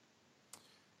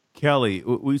 Kelly,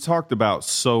 we talked about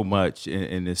so much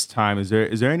in this time. Is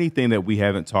there anything that we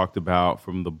haven't talked about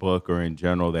from the book or in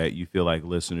general that you feel like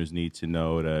listeners need to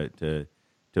know to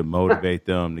motivate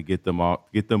them, to get them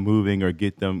moving, or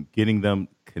getting them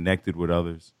connected with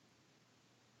others?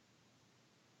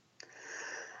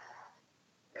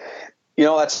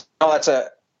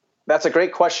 That's a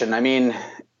great question. I mean,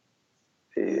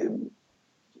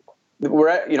 we're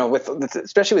at,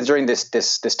 especially during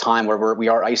this time where we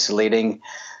are isolating.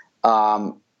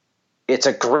 It's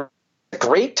a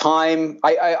great time.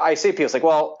 I say to people, it's like,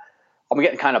 well, I'm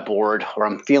getting kind of bored, or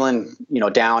I'm feeling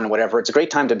down, and whatever. It's a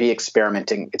great time to be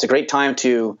experimenting. It's a great time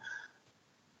to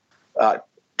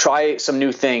try some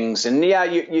new things. And yeah,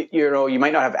 you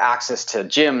might not have access to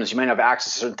gyms, you might not have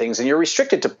access to certain things, and you're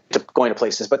restricted to going to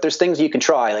places, but there's things you can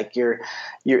try. Like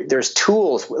there's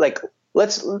tools. Like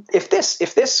if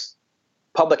this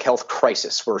public health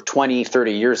crisis were 20,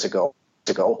 30 years ago,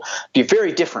 it'd be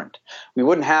very different. We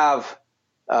wouldn't have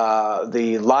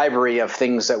the library of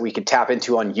things that we could tap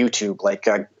into on YouTube, like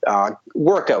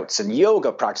workouts and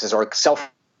yoga practices, or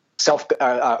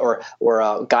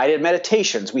or guided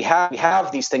meditations. We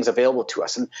have these things available to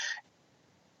us,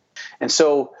 and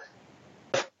so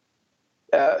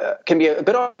can be a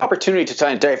good opportunity to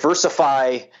try and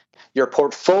diversify your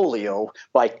portfolio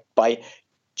by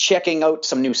checking out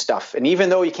some new stuff. And even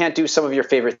though you can't do some of your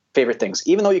favorite things,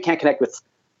 even though you can't connect with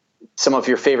some of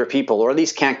your favorite people, or at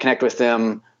least can't connect with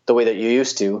them the way that you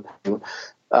used to,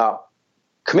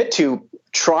 commit to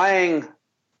trying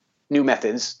new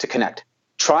methods to connect,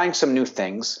 trying some new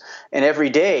things, and every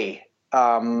day,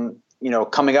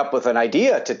 coming up with an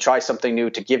idea to try something new,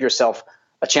 to give yourself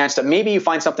a chance that maybe you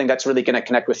find something that's really going to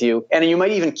connect with you, and you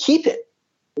might even keep it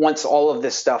once all of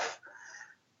this stuff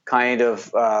kind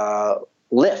of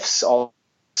lifts, all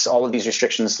of these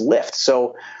restrictions lift.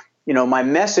 So, my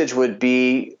message would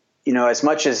be, as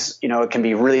much as, it can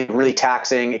be really, really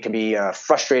taxing, it can be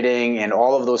frustrating, and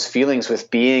all of those feelings with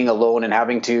being alone and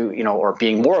having to, or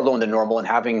being more alone than normal and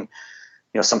having,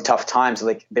 some tough times,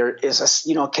 like there is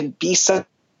can be some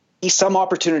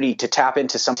opportunity to tap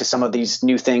into some of these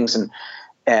new things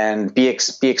and be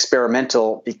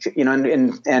experimental,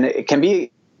 and it can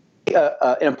be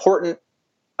an important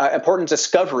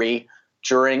discovery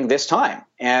during this time,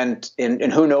 and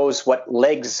who knows what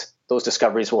legs those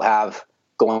discoveries will have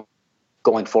going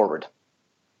forward.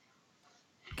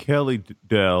 Kelly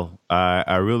Dell,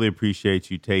 I really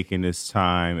appreciate you taking this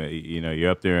time.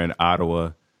 You're up there in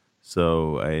Ottawa,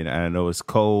 so and I know it's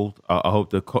cold. I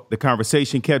hope the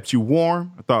conversation kept you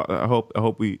warm. I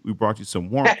hope we brought you some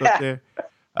warmth up there.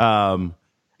 But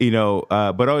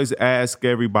I always ask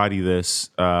everybody this,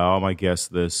 all my guests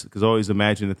this, because I always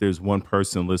imagine that there's one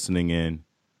person listening in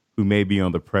who may be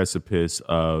on the precipice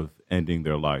of ending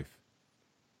their life.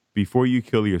 Before you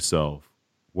kill yourself,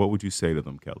 what would you say to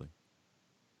them, Kelly?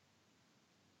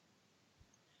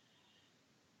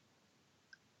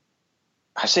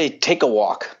 I say take a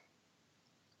walk.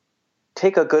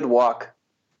 Take a good walk.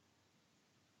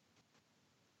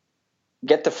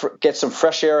 Get some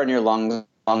fresh air in your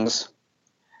lungs,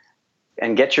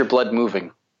 and get your blood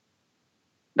moving.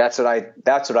 That's what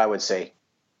I would say.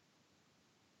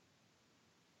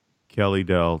 Kelly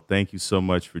Dell, thank you so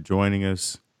much for joining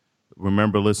us.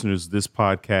 Remember, listeners, this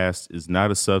podcast is not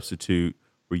a substitute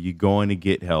for you going to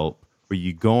get help, for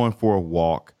you going for a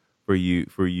walk, for you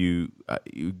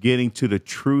getting to the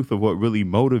truth of what really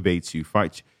motivates you.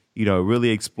 Really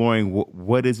exploring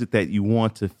what is it that you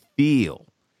want to feel,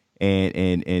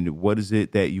 and what is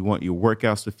it that you want your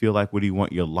workouts to feel like? What do you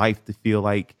want your life to feel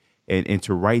like? And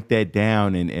to write that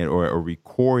down or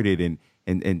record it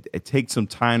and take some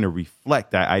time to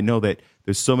reflect. I know that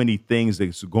there's so many things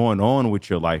that's going on with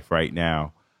your life right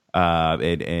now,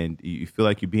 and you feel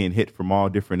like you're being hit from all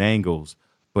different angles.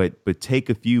 But take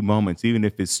a few moments, even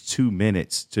if it's 2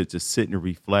 minutes, to sit and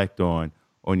reflect on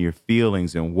your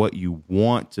feelings and what you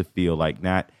want to feel like,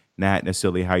 not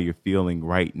necessarily how you're feeling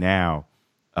right now.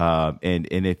 And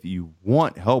if you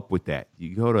want help with that,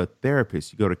 you go to a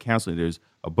therapist, you go to counseling. There's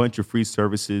a bunch of free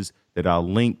services that I'll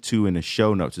link to in the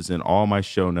show notes. It's in all my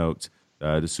show notes.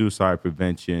 The suicide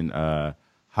prevention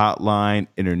hotline,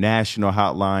 international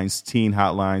hotlines, teen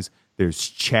hotlines. There's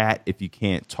chat if you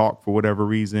can't talk for whatever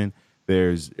reason.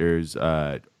 There's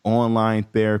online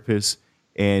therapists,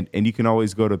 and you can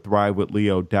always go to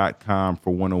thrivewithleo.com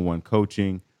for one-on-one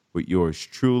coaching with yours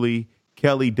truly.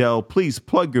 Kelly Dell, please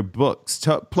plug your books,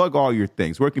 plug all your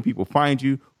things. Where can people find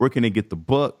you? Where can they get the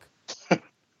book?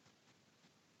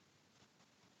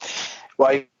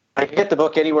 Well, I can get the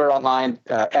book anywhere online,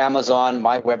 Amazon.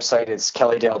 My website is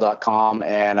kellydale.com,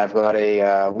 and I've got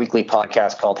a weekly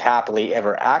podcast called Happily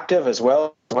Ever Active as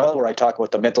well, where I talk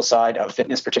about the mental side of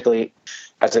fitness, particularly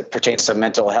as it pertains to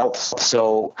mental health.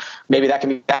 So maybe that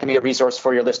can be a resource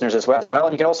for your listeners as well.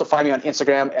 And you can also find me on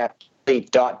Instagram at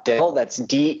Dell. That's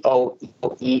Doell.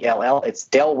 It's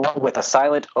Dell with a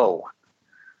silent O.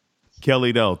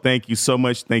 Kelly Dell, thank you so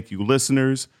much. Thank you,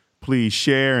 listeners. Please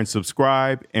share and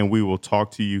subscribe, and we will talk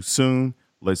to you soon.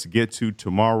 Let's get to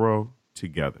tomorrow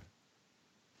together.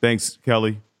 Thanks,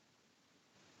 Kelly.